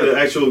 but you They play got- the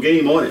actual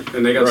game on it.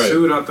 And they got Right.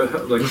 sued out the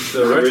like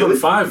the Oh, Retron really?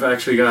 5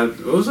 actually got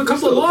it was a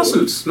couple of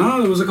lawsuits.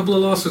 No, there was a couple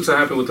of lawsuits that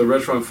happened with the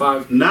Retron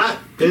 5. Not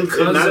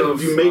Because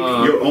if you make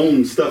your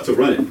own stuff to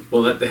run it.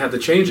 Well, they had to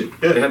change it.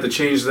 Yeah. They had to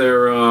change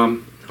their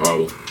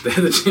Horrible. they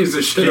had to change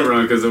their shit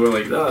around because they were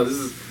like, "Oh, this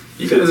is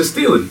you guys are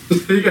stealing."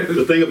 You guys-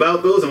 The thing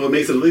about those and what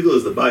makes it illegal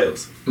is the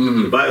BIOS.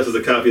 Mm-hmm. The BIOS is a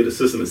copy of the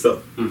system itself.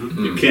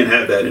 You can't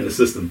have that in the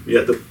system. You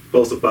have to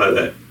falsify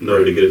that in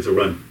order to get it to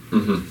run.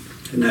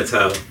 And that's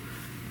how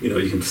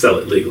you can sell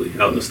it legally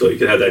out in the store. You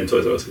can have that in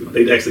Toys R Us.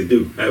 They actually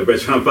do have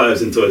Retron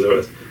 5s in Toys R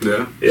Us.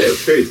 yeah, Yeah,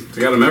 it's crazy.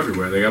 they got them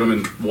everywhere. They got them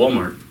in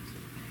Walmart.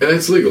 And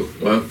it's legal.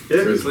 Wow. Yeah,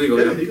 It's legal,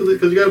 Yeah, yeah.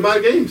 because you got to buy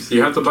games.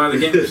 You have to buy the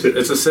games.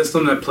 It's a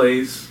system that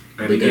plays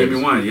any The game you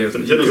games. want. You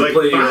Nintendo's can like,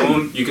 play your fine.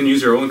 own. You can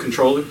use your own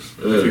controllers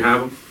if you have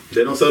them.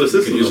 They don't sell the You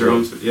system. can use no your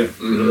more. own. Yeah,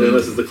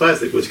 Unless it's the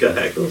classic, which got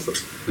hacked also.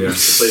 yeah.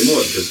 Play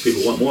more because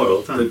people want more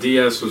all the The time.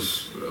 DS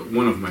was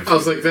one of my. I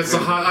was like, that's a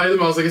hot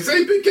item. I was like, it's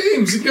 8-bit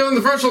games. You can get on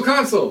the virtual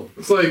console.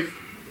 It's like,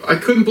 I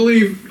couldn't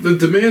believe the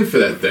demand for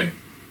that thing.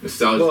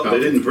 Nostalgia. Well, they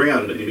didn't bring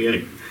out any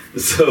anyway.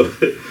 So,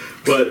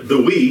 but the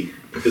Wii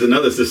is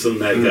another system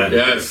that got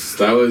Yes,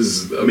 that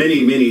was.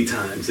 many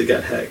times it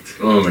got hacked.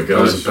 Oh my That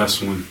was gosh. the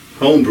best one.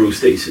 Homebrew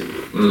Station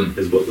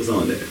is what was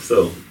on there.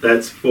 So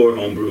that's for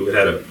homebrew. It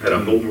had a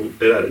homebrew.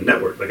 It had a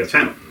network, like a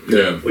channel,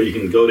 Yeah. where you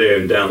can go there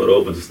and download a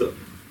whole bunch of stuff.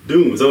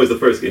 Doom was always the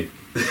first game.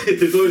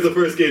 It's always the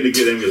first game to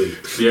get emulated.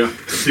 Yeah.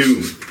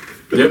 Doom.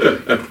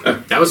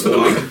 Yep. That was for the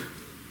Wii.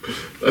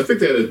 I think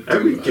they had a.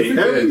 Every I think game,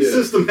 they had, every yeah.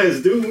 system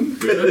has Doom.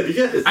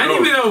 Yes. I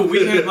didn't even know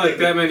we had like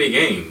that many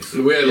games.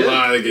 We had a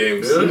lot of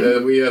games.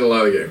 Really? We had a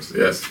lot of games.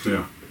 Yes.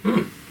 Yeah.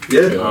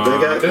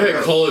 Yeah, They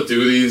had Call of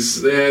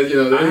Duties. They had,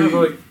 They, I have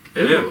like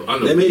yeah.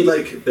 On the They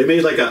Wii.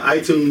 made like an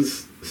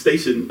iTunes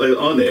station like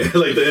on there,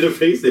 like the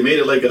interface. They made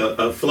it like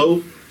a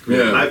flow,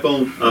 Yeah.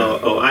 iPhone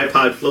or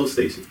iPod flow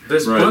station.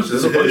 There's Right.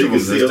 There's a bunch You of can them.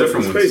 see There's all-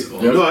 different it's ones.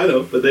 crazy. Yeah. No, I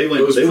know, but they It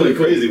went was they went pretty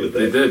cool. crazy with that.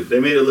 They did. They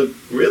made it look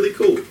really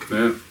cool.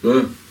 Yeah.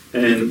 Yeah.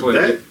 And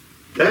play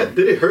that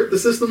did it hurt the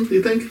system? Do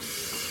you think?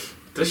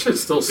 This shit's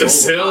still sold. It's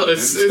still- a lot,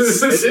 it's- man.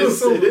 it's- It still didn't,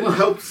 sold it a didn't lot.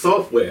 help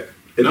software.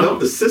 It No. helped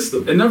the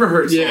system. It never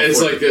hurts. Yeah, it's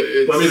software. like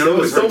it's, But I mean, it there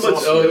was always so hurts much.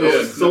 software. There Oh,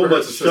 was yeah. so Never much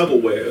hurts the system.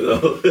 shovelware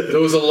though. there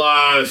was a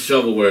lot of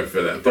shovelware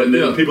for that, but And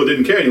then yeah, people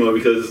didn't care anymore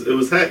because it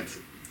was hacked.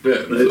 yeah,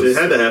 It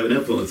had to have an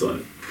influence on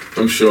it.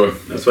 I'm sure.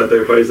 That's why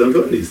third parties don't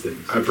go to these things.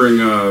 I bring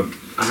I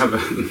have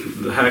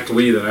the hacked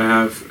Wii that I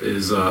have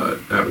is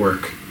at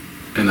work,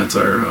 and that's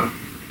our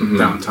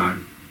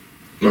downtime,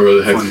 Or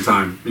really, fun heck,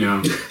 time.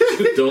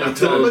 don't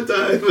tell All them. the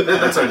time.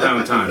 That's our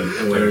downtime.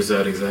 And where is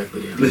that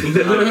exactly?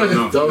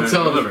 No, Don't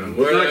tell never them. know.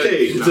 We're An not-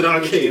 arcade. It's an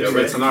arcade, all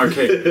right? It's an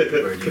arcade.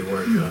 Where do you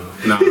work? No.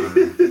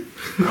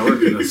 I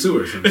work in the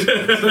sewers.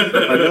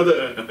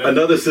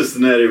 Another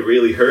system that it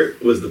really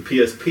hurt was the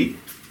PSP.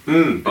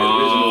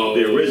 Oh,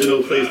 The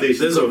original PlayStation.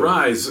 There's a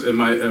rise in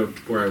my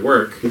where I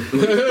work.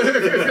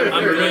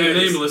 I'm remaining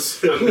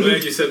nameless. I'm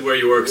glad you said where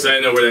you work because I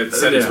didn't know where that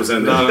sentence was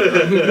ending.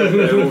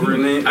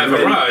 I have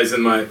a rise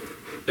in my.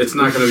 It's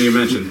not going to be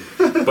mentioned,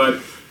 but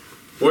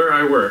where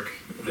I work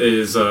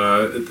is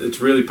it's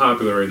really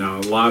popular right now.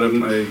 A lot of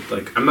them,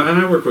 and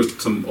I work with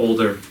some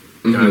older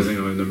guys,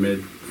 in the mid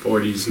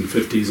 40s and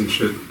 50s and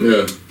shit,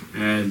 yeah.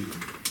 and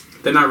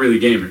they're not really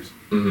gamers,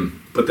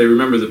 but they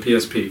remember the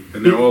PSP,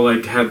 and they're all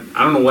like I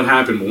don't know what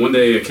happened, but one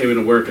day I came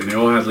into work and they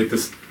all had like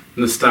this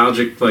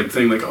nostalgic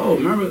thing, like, oh,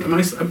 remember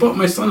I bought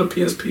my son a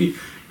PSP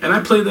and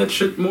I played that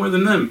shit more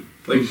than them.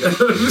 Like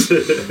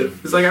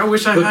it's like I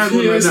wish I The had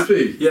one right now.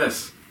 PSP?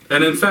 Yes.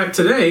 And in fact,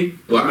 today,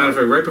 Wow. matter of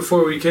fact, right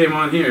before we came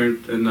on here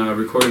and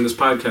recording this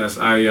podcast,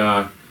 I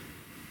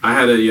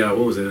had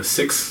a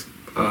 6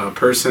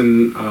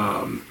 person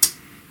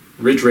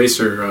Ridge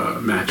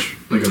Racer match,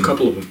 like a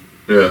couple of them.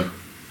 Yeah.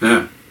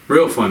 Yeah,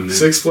 real fun, man.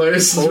 6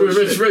 players. Holy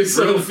Rich shit. Race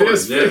Real on fun.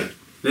 PSP.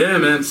 Yeah,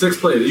 man, 6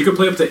 players. You could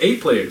play up to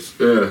 8 players.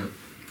 Yeah.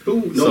 No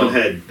one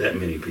had that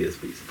many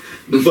PSPs,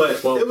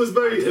 but Well, it was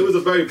a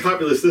very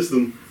popular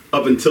system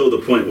up until the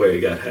point where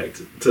it got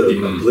hacked to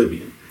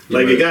oblivion.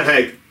 Like Right. it got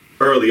hacked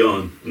early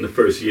on in the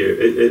first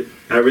year.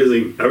 I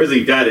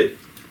originally got it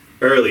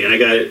early, and I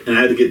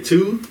had to get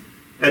two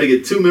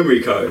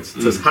memory cards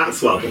to hot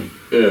swap them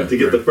to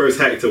get the first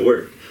hack to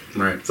work.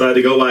 Right. So I had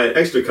to go buy an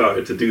extra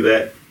card to do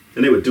that,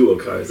 and they were duo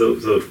cards.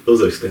 Those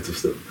are expensive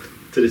still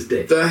to this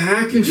day. The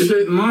hacking shit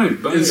is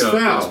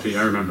foul. PSP,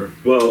 I remember.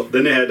 Well,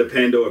 then they had the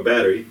Pandora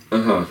battery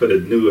for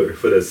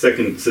the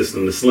second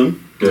system, the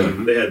Slim. Yeah.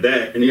 They had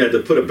that, and you had to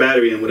put a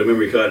battery in with a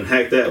memory card and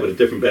hack that with a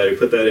different battery,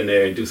 put that in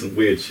there, and do some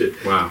weird shit.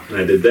 Wow. And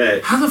I did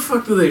that. How the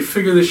fuck do they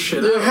figure this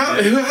shit out?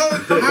 How do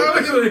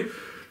they?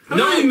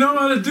 How do you know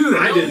how to do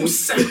that? I didn't.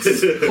 Sex.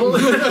 No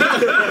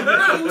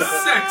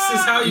sex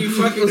is how you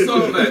fucking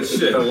solve that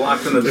shit. They're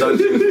locked in the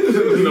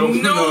dungeon.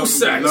 No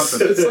sex.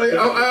 Nothing. It's like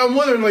I'm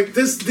wondering, like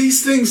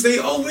these things, they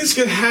always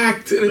get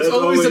hacked, and it's That's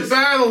always a always-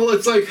 battle.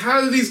 It's like,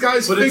 how do these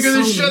guys But figure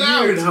it's this so shit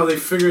weird out? how they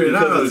figured it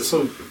out. It's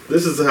so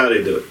This is how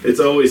they do it.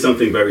 It's always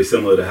something very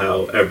similar to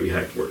how every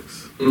hack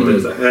works.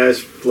 There's a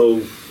hash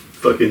flow,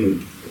 fucking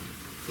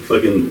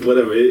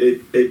whatever.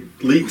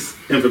 It leaks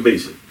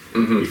information.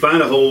 You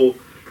find a hole,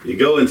 you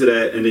go into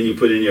that, and then you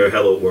put in your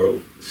hello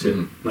world shit.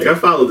 Like, I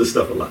follow this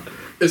stuff a lot.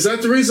 Is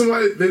that the reason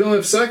why they don't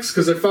have sex?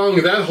 Because they're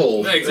following that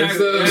hole.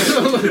 Exactly.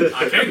 Instead of-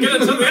 I can't get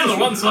into the other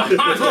one, so I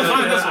might as well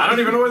find this one. I don't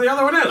even know where the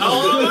other one is.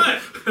 Oh,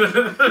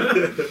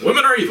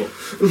 women are evil.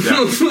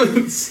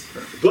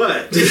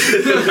 But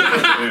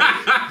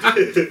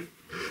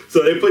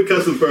so they put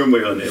custom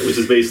firmware on there, which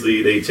is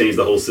basically they changed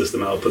the whole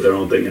system out, put their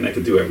own thing, and that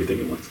could do everything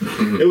at once.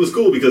 It was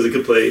cool because it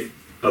could play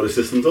other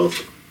systems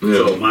also.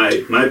 So my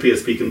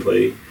PSP can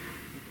play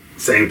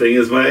same thing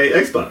as my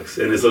Xbox,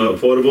 and it's a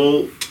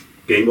portable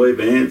Game Boy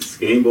Advance,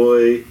 Game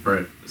Boy,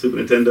 Right. Super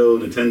Nintendo,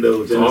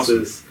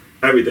 Genesis,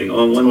 everything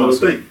on one little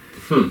thing.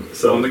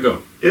 So On the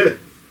go. yeah,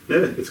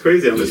 it's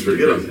crazy how much you pretty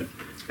get on crazy.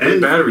 there.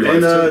 Good battery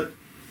life, and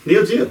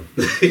Neo Geo,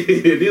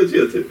 Neo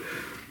Geo too.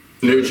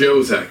 Neo Geo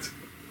was hacked.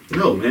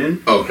 No,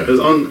 man. Okay. It was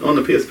on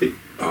the PSP.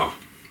 Oh.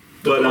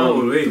 But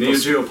Oh, wait, Neo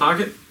Geo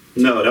Pocket?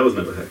 no, that was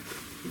never hacked.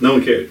 No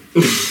one cared.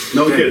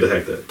 No one cared to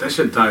hack that. That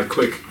shit died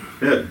quick.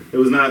 Yeah, it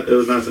was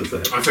nonsense to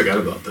hack. I forgot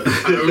about that.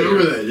 I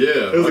remember that.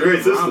 It was Yeah. a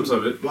great system. ROMs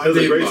of it. It was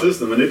a great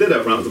system, and they did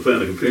have ROMs to play on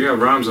the They computer. got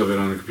ROMs of it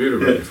on the computer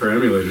Yeah. for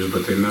emulators,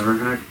 but they never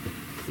hacked.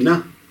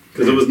 No,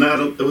 because it was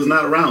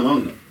not around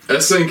long enough.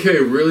 SNK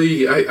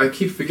really. I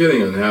keep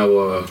forgetting on how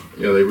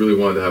they really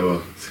wanted to have a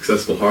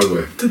successful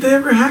hardware. Did they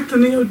ever hack the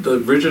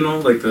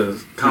original, like the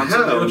console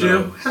Neo Hell Geo?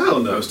 no. Hell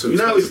no. That was too You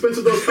know how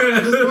expensive those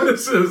cartridges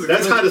were?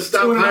 That's how to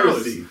stop $200.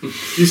 piracy.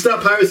 You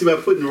stop piracy by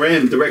putting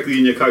RAM directly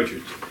in your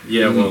cartridge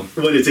Yeah, well,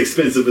 when it's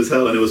expensive as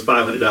hell, and it was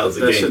 $500 a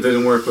that shit game.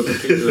 didn't work with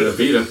the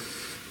Vita.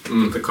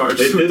 The cartridge,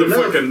 It with did the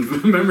enough.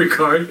 fucking memory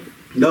card.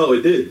 No,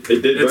 it did.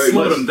 It did It very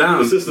slowed much. them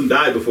down. The system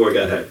died before it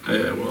got hacked.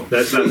 Yeah, well.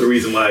 That's not the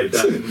reason why it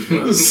died.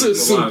 The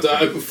system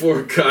died before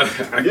it got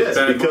hacked. Yes,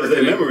 Bad because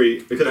their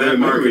marketing.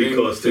 memory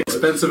cost too much.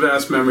 Expensive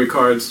ass memory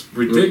cards,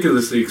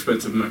 ridiculously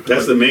expensive.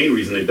 That's the main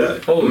reason they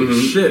died. Holy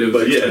shit! It was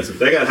But yeah, expensive.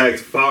 that got hacked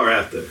far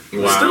after.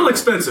 Wow. Still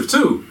expensive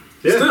too.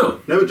 Yeah, Still.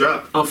 never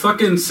dropped. A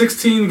fucking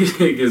 16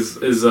 gig is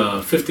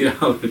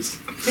 $50.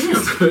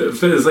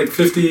 Damn. It's like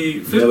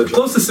 50 Never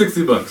close to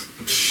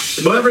 $60.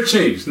 It never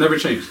changed. Never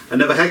changed. I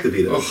never hacked the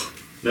Vita. Oh.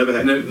 Never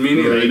hacked. Me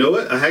neither. You know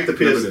what? I hacked the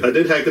Never PS. did. I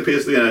did hack the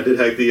PS3 and I did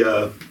hack the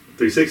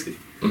 360.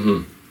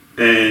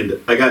 And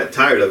I got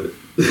tired of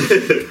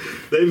it.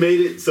 They made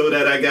it so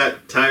that I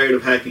got tired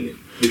of hacking it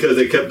because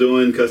they kept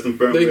doing custom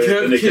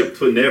firmware and they kept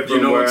putting their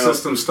You know firmware what out,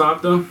 system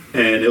stopped though?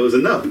 and it was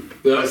enough.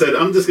 Yeah. I said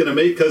I'm just gonna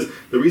make because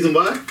the reason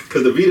why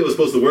because the Vita was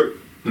supposed to work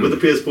with the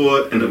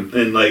PS4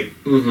 and like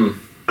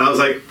I was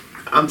like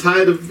I'm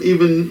tired of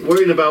even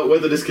worrying about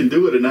whether this can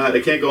do it or not. I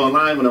can't go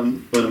online when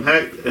I'm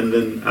hacked, and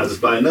then I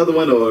just buy another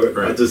one or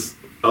I Right. just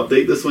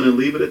update this one and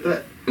leave it at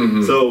that.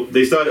 So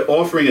they started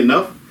offering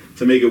enough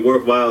to make it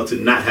worthwhile to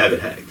not have it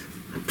hacked.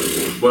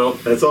 Well,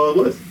 That's all it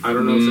was. I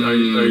don't know. Are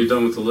you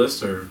done with the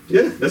list or?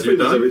 Yeah, that's You're pretty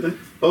much done? everything.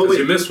 Oh 'Cause wait,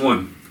 you missed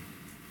one.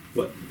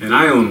 What? And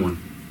I own one.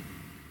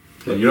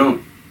 And you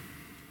don't.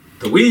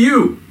 The Wii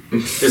U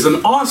is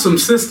an awesome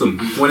system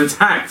when it's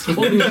hacked.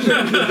 Holy shit.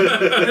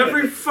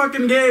 Every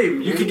fucking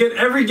game. You can get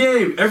every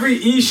game. Every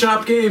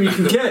eShop game you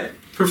can get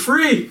for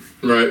free.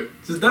 Right.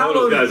 Just all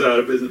those download guys it. are out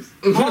of business.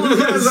 All those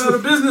guys are out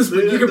of business,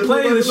 but you can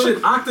play this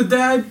shit.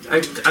 Octodad.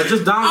 I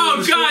just downloaded Oh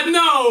this God, shit.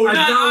 no! I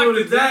not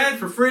downloaded that Octodad.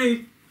 for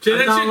free. Jay, I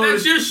that's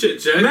downloaded your shit,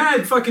 Jay.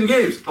 mad fucking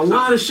games. A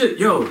lot of shit.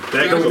 Yo,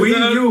 the goes Wii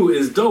down. U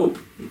is dope.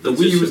 The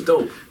Wii U is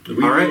dope. The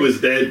Wii All right? U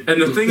was dead.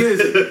 And the thing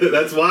is,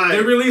 That's why.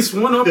 they released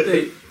one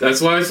update.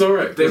 That's why it's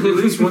alright. They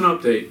released one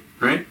update,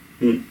 right?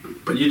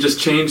 But you just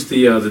change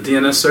the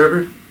DNS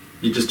server.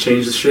 You just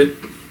change the shit,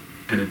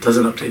 and it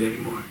doesn't update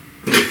anymore.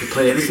 You can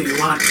play anything you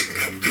want.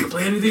 You can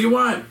play anything you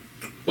want,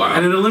 Wow.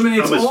 and it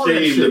eliminates all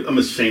that shit. I'm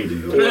ashamed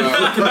of you.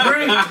 Fucking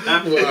great.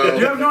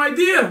 You have no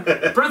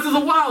idea. Breath of the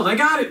Wild. I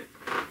got it.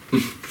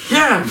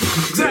 Yeah,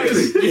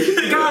 exactly.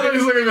 I got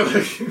He's it. looking at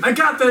me like, I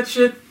got that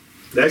shit.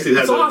 They actually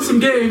have It's an awesome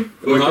game.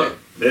 4K.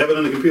 They have it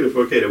on the computer,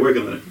 4K. They're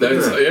working on it.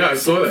 that's, yeah, I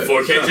saw that.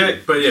 4K, Jay.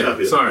 But yeah, Stop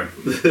it. sorry.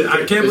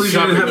 I can't believe you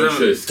didn't have shopping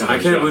shit. that. Stop I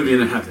can't shopping. believe you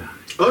didn't have that.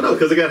 Oh no,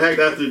 because it got hacked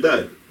after it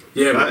died.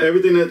 Yeah, but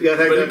everything that got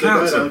hacked But it after that,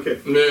 counts, I don't care.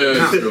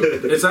 Yeah, it's true.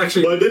 it's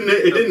actually Well, it didn't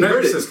a better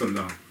hurt it. system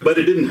though. But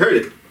it didn't hurt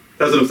it.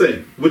 That's what I'm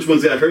saying. Which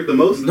ones got hurt the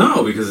most?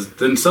 No, because it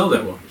didn't sell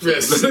that well.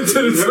 Yes. it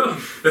didn't sell.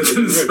 It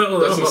didn't sell.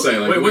 That's what I'm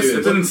saying. Like, Wait, what's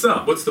It didn't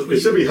sell. What's the It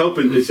should be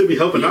helping. It should be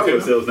helping hardware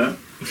sales now.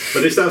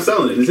 But they stopped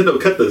selling it. Nintendo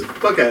cut the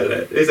fuck out of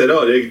that. They said,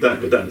 "Oh, they're done.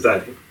 We're done. It's out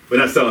of here. We're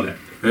not selling that."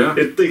 Yeah.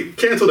 They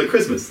canceled at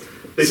Christmas.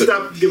 They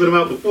stopped giving them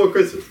out before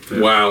Christmas.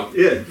 Wow.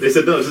 Yeah, they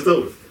said no, it's just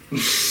over.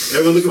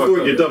 Everyone looking Fuck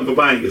forward, up. you're done for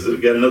buying because we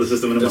got another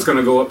system in the It's month.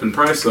 gonna go up in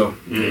price though.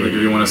 Like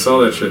if you want to sell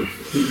that shit.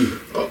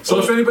 So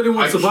if anybody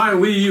wants to buy a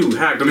Wii U,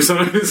 hack. Let me say.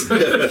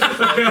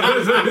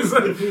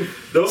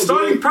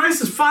 Starting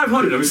price is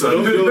 $500. Let me say.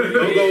 Don't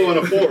go on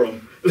a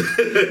forum to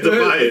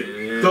buy it.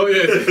 Oh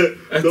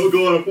yeah. Don't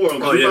go on a forum.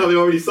 'Cause Oh, you yeah. probably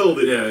already sold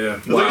it. Yeah, yeah. I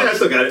was like, yeah, I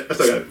still got it. I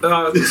still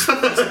got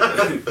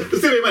it.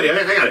 Just give me money.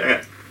 I got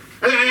it.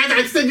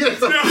 I still get it.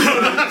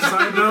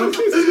 Side note.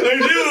 I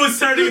knew it was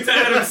turning into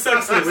Adam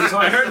Sexton.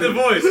 I heard the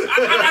voice.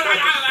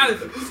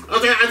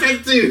 I'll take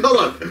it to you. Hold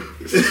on.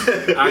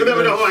 You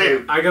never know who I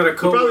am. I got a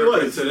probably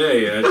coworker was.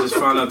 today. I just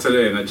found out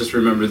today, and I just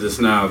remembered this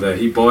now that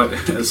he bought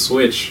a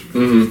Switch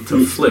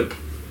to flip.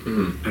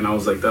 And I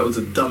was like, that was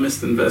the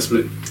dumbest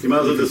investment. You might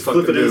as well just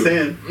flip it in his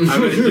hand. I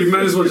mean, you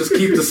might as well just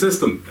keep the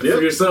system Yep.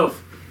 for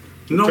yourself.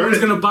 No Turn one's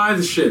it. gonna buy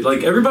the shit.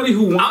 Like everybody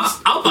who wants,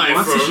 I'll buy who it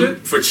wants the for him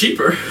shit. for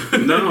cheaper.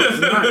 No, it's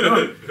not.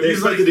 No. They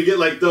He's like, expected to get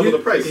like double the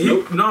price.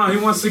 Nope. no, he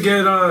wants to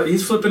get.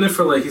 He's flipping it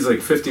for like he's like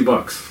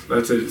 $50.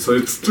 That's it. So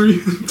it's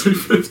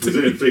 $350.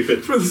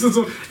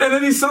 350. And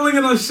then he's selling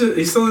it on shit.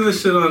 He's selling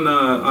this shit on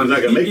He's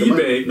not gonna make the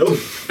money. eBay. Nope.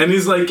 And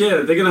he's like,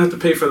 yeah, they're gonna have to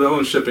pay for their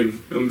own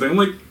shipping. I'm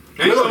like,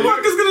 who the gonna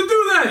fuck is gonna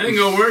do That ain't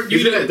that? gonna work.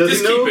 Does he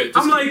Just know? keep it.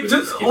 I'm like,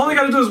 all I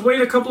gotta do is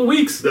wait a couple of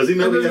weeks. Does he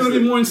know And he there's has gonna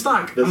be to- more in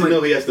stock. Does I'm he like,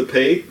 know he has to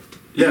pay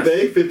Yes.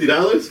 eBay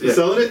 $50 for Yeah.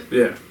 selling it?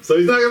 Yeah. So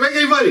he's not gonna make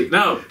any money.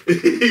 No.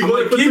 He I'm bought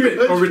like, for keep it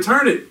or $300.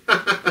 return it.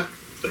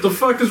 The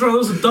fuck is wrong? That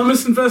was the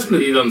dumbest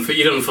investment. You done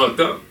fucked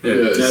up. Yeah,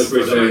 That's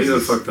pretty Yeah, dumb. he's done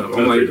fucked up. That's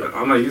I'm pretty like,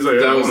 dumb. he's like, I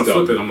That was want to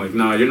flip dumb. it. I'm like,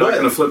 nah, you're not What?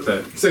 gonna flip that.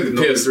 It's like the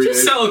No, PS3.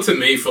 Just sell it to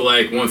me for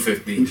like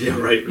 $150. Yeah,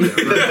 right.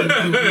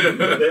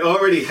 They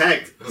already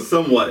hacked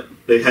somewhat.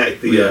 They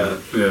hacked the Yeah.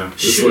 The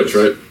Switch,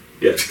 right?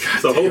 yeah.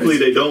 So hopefully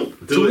they don't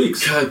do 2 it.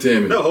 weeks. God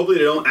damn it. No, hopefully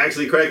they don't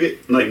actually crack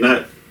it. Like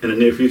not in the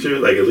near future,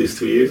 like at least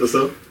 2 years or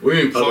so. We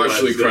mean Otherwise,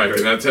 partially it's gonna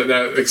cracked.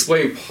 Now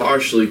explain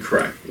partially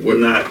cracked. What?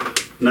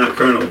 Not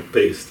kernel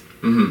based.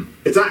 Mm-hmm.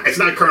 It's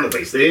not kernel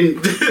based. They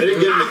didn't get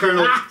in the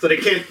kernel, so they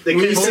can't. They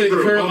When you can't say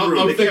homebrew. kernel,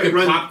 I'm They can't thinking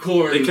run.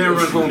 popcorn. They can't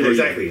run Yeah, homebrew.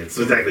 exactly. It's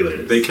exactly what it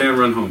is. They can't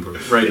run homebrew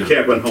right They now.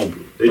 can't run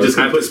homebrew. They just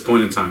At can put. this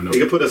point in time, no. They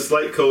can put a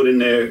slight code in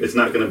there. It's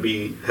not going to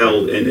be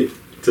held in it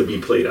to be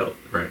played out.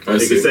 Right. I They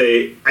see. can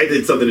say, "I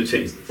did something to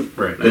change this."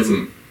 Right. That's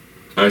Mhm.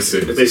 I see.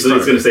 it. Basically,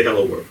 it's going to say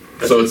 "Hello World."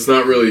 So it's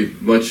not really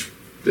much.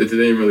 It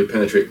didn't even really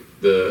penetrate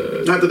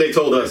the. Not that they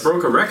told us.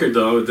 Broke a record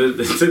though. They did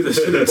this shit in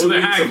 2 Well, weeks they're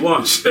of hacking.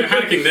 launch. They're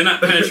hacking. They're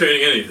not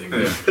penetrating anything.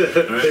 They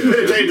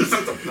penetrated the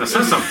system. That's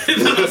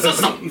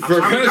something.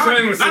 For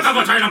penetrating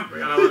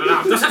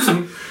the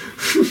system.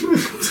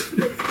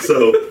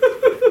 So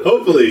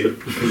hopefully,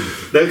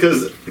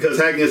 that because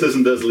hacking a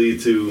system does lead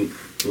to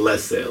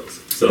less sales.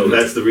 So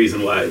that's the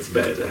reason why it's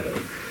bad to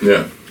have.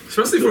 Yeah.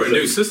 Especially for a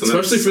new system.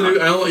 Especially for new.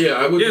 I would.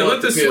 Yeah, want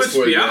let the PS4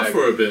 Switch be to out back.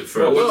 for a bit.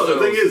 Well, the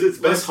thing is, it's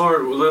Less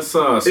best. less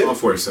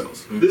software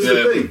sales. This is Yeah.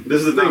 the thing. This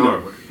is the thing. Not Though.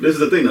 hardware. This is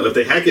the thing. Though, if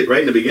they hack it right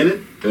in the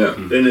beginning, Yeah.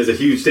 then there's a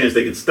huge chance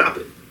they can stop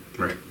it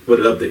Right. with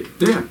an update,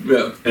 Yeah.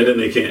 Yeah. and then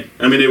they can't.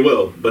 I mean, they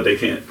will, but they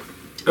can't.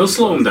 It'll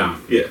slow them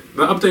down. Yeah.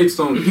 The updates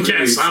don't. You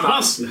can't stop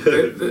us.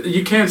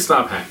 You can't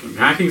stop hacking.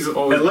 Hacking's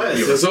always.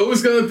 Unless- There's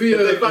always gonna be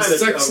They a find a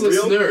sexless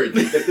real- nerd.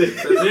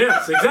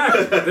 Yes,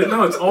 exactly.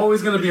 No, it's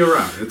always going to be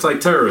around. It's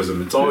like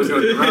terrorism. It's always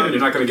going to be around. You're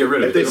not going to get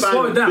rid of If it. they It'll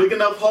slow find it a down. big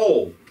enough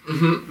hole,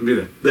 Be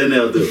there. then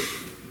they'll do it.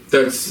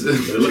 That's.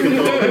 They're looking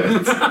for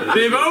holes.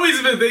 They've always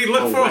been. They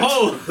look for a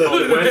hole.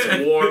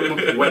 Wet,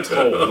 warm, wet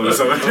hole.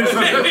 Sorry,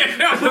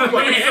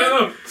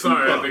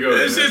 I have to go.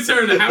 This shit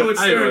turned to Howard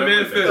Stern,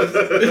 man.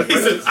 He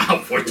says, "I'll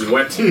put you."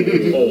 Wet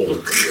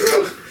hole.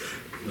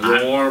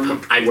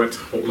 Warm, wet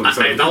hole.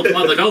 I don't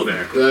want to go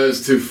there. That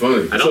is too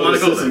funny. I don't want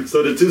to go there.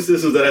 So the two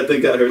systems that I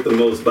think got hurt the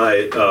most by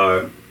it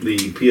are the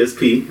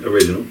PSP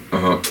original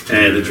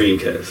and the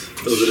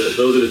Dreamcast.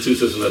 Those are the two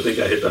systems I think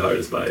I hit the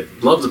hardest by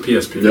it. Love the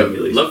PSP. Yeah.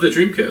 Emulation. Love the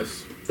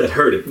Dreamcast. That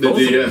hurt it. The Both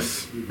of them.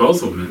 DS.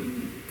 Both of them,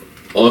 man.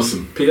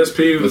 Awesome.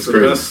 PSP was That's the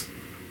great. best.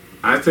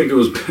 I think it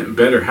was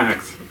better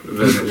hacked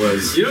than it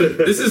was. You know,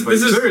 this is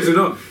seriously,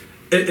 no.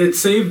 It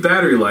saved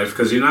battery life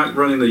because you're not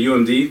running the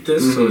UMD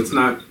disc, so it's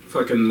not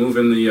fucking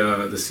moving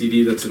the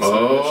CD that's inside.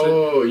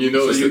 Oh, you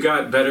know. So you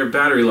got better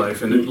battery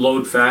life and it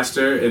load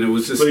faster and it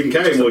was just So you can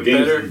carry just more a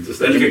games better, than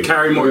just and you that. can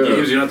carry more Yeah.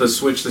 games. You don't have to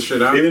switch the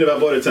shit out. Even if I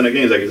bought a ton of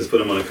games, I could just put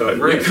them on a card.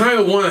 Right. You kind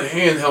of want a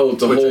handheld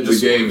to Which I hold the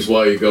just- games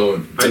while you're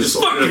going. I just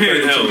Fuck ordered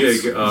a 32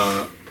 handhelds.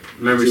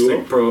 gig memory Duo?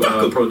 stick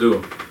Pro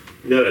Duo.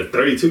 You got a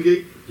 32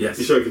 gig? Yes.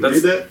 You sure it can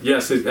That's- do that?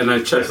 Yes, and I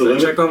checked. the I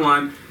limit? checked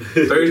online.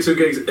 32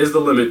 gigs is the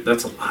limit.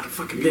 That's a lot of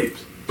fucking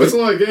games. That's a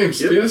lot of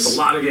games. Yep. PS. A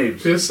lot of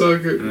games. PS,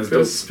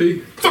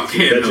 PSP. Fuck That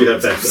you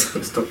have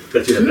handhelds. back.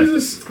 That you have back.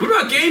 Jesus. What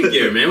about Game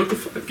Gear, man? What the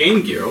fuck?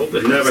 Game Gear, all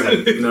day. Never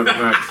hacked. Never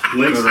hacked.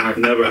 Links, Never hacked.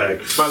 never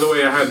hacked. By the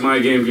way, I had my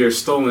Game Gear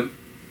stolen.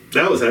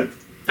 That was hacked.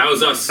 That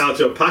was us. Out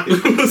your pocket.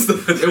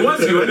 It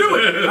was you. I knew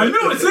it. I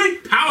knew it. See?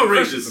 Power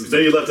Rangers.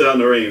 Then you left it out in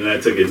the rain, and I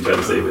took it and tried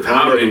to save it. Power I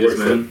don't know if Rangers, it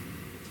works, man.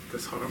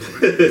 That's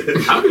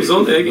horrible. Power Rangers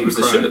all day. Games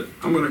the Cry. shit.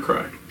 I'm gonna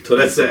cry. though. So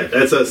that's that.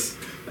 That's us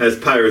as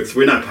pirates.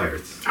 We're not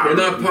pirates. We're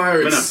not pirates.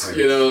 We're not pirates.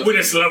 You know. We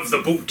just love the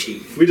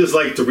booty. We just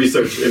like to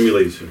research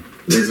emulation.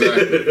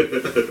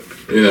 Exactly.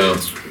 You know,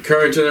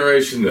 current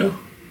generation, no.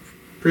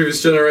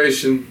 Previous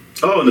generation,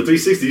 Oh, and the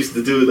 360 used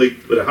to do it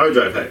like with a hard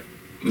drive hack.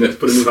 no.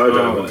 Put a new hard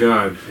drive Oh on it.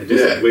 God. And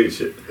just Yeah. like weird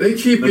shit. They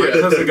keep My you.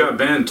 cousin got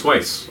banned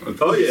twice.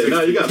 Oh, yeah,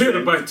 no, you got to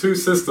banned. buy 2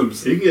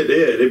 systems. You can get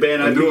they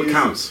ban And IPs. new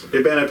accounts.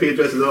 They ban IP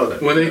addresses, all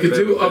that. When they could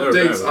do They're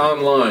updates bad.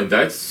 online,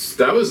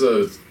 that was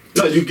a.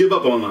 No, you give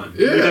up online.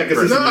 Yeah, you hack a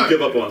system, no. you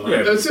give up online.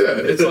 Yeah. That's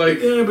it. It's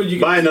like. Yeah, but you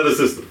Buy can another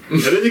system,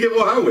 and then you get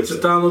more hardware just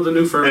stuff. download the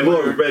new firmware. And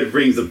more red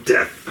rings of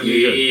death. and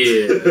you're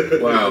good. Yeah.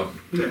 Wow.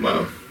 Yeah.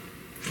 Wow.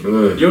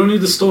 You don't need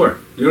the store.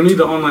 You don't need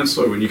the online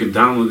store when you can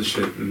download the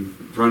shit and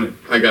run it.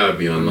 I gotta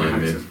be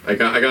online, man. I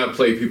gotta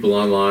play people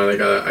online. I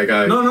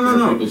gotta.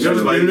 No. people You're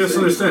to-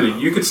 misunderstanding.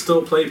 You could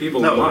still play people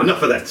No, online.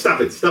 enough of that.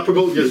 Stop it. Stop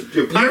promoting your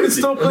You can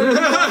piracy. still play.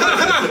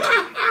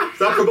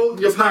 Stop promoting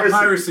your It's not piracy.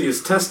 piracy.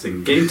 It's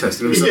testing. Game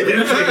testing. I'm sorry.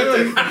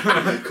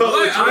 Call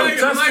it I I'm like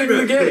testing the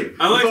that. game.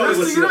 I like I'm that.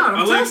 testing it out. I'm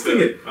I like testing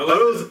that. it. I Are like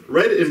those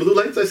red and blue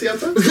lights I see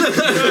outside?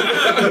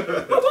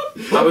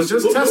 I was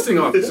just testing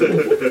off.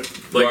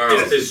 Like, Wow.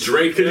 is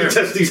Drake Can you there?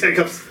 test these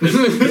handcuffs?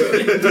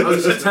 I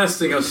was just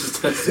testing.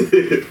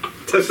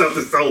 Test out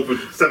the cell for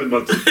 7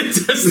 months.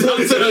 Test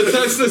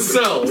the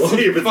cell.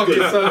 See if it's Fucking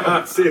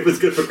good. See if it's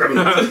good for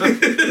criminals.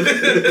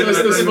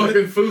 Test this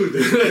fucking food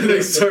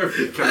they serve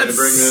you. Can I bring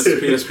this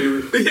PSP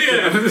with?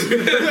 Yeah.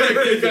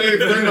 Can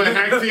I bring my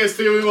hack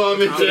PSP while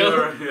I'm in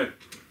jail? Yeah.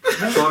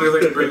 As long as I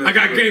can bring this. I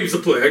got games to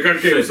play.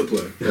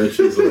 That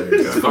shit's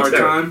hilarious. Hard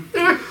time.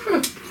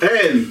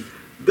 And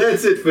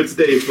that's it for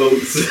today,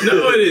 folks.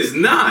 No, it is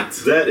not.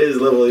 That is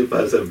level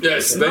 857.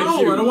 Yes, thank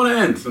No, you. I don't want to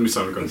end. Let me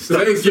start going.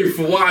 Thank you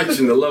for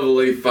watching the Level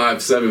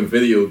 857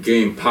 Video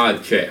Game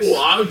Podcast.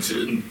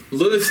 Watching.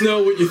 Let us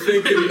know what you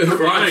think.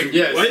 Crying.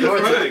 Yes. Why are you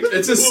crying?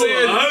 It's a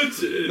sad.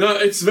 Watching. No,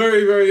 it's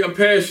very, very. I'm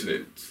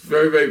passionate. It's a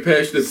very, very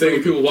passionate thing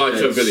when people watch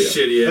our video.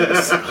 Shitty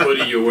ass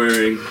hoodie you're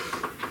wearing.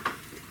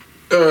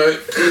 Alright.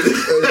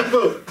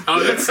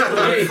 Oh, that's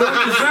hey,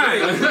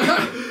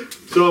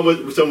 Show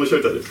them what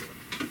shirt that is.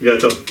 You gotta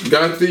tell them.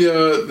 Got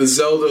the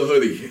Zelda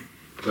hoodie.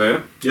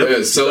 Yeah?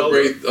 Yeah,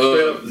 celebrate,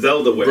 Straight up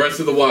Zelda wear. Breath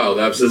of the Wild,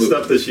 The absolutely.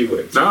 stuff that she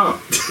wears. No.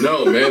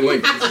 No, man,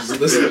 Link.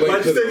 This is Link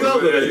Why'd to you say the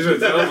Zelda? Yeah, you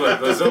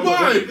should Come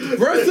on!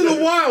 Breath of the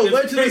Wild,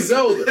 Legend of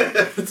Zelda.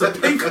 It's a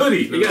pink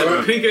hoodie. You got a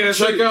Alright. pink ass.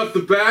 Check out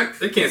the back.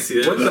 They can't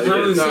see that. What the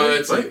hell is No,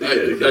 that? that's,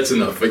 What? that's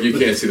enough. Like, you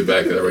can't see the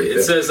back of that right It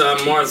there. says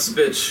Marth's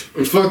bitch.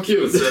 Fuck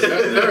you.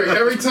 Eric,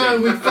 every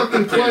time we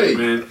fucking play.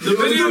 Man. The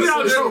video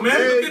outro, man.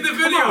 Look at the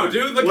video,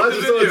 dude. Look Watch at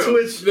us the on video.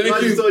 Twitch. Thank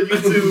Watch you. us on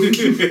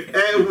YouTube.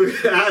 And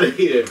we're out of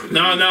here.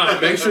 No.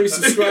 Make sure you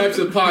subscribe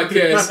to the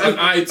podcast on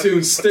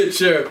iTunes,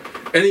 Stitcher,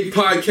 any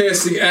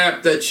podcasting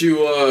app that you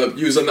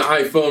use on the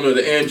iPhone or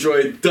the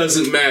Android.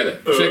 Doesn't matter.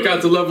 Check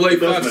out the Level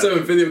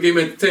 857 Video Game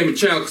Entertainment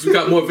channel because we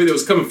got more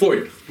videos coming for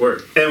you.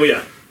 Word. And we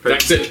out.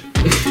 That's it.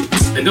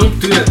 And don't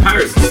do that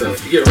piracy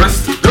stuff. You get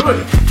arrested. Do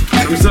it.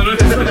 I'm sorry.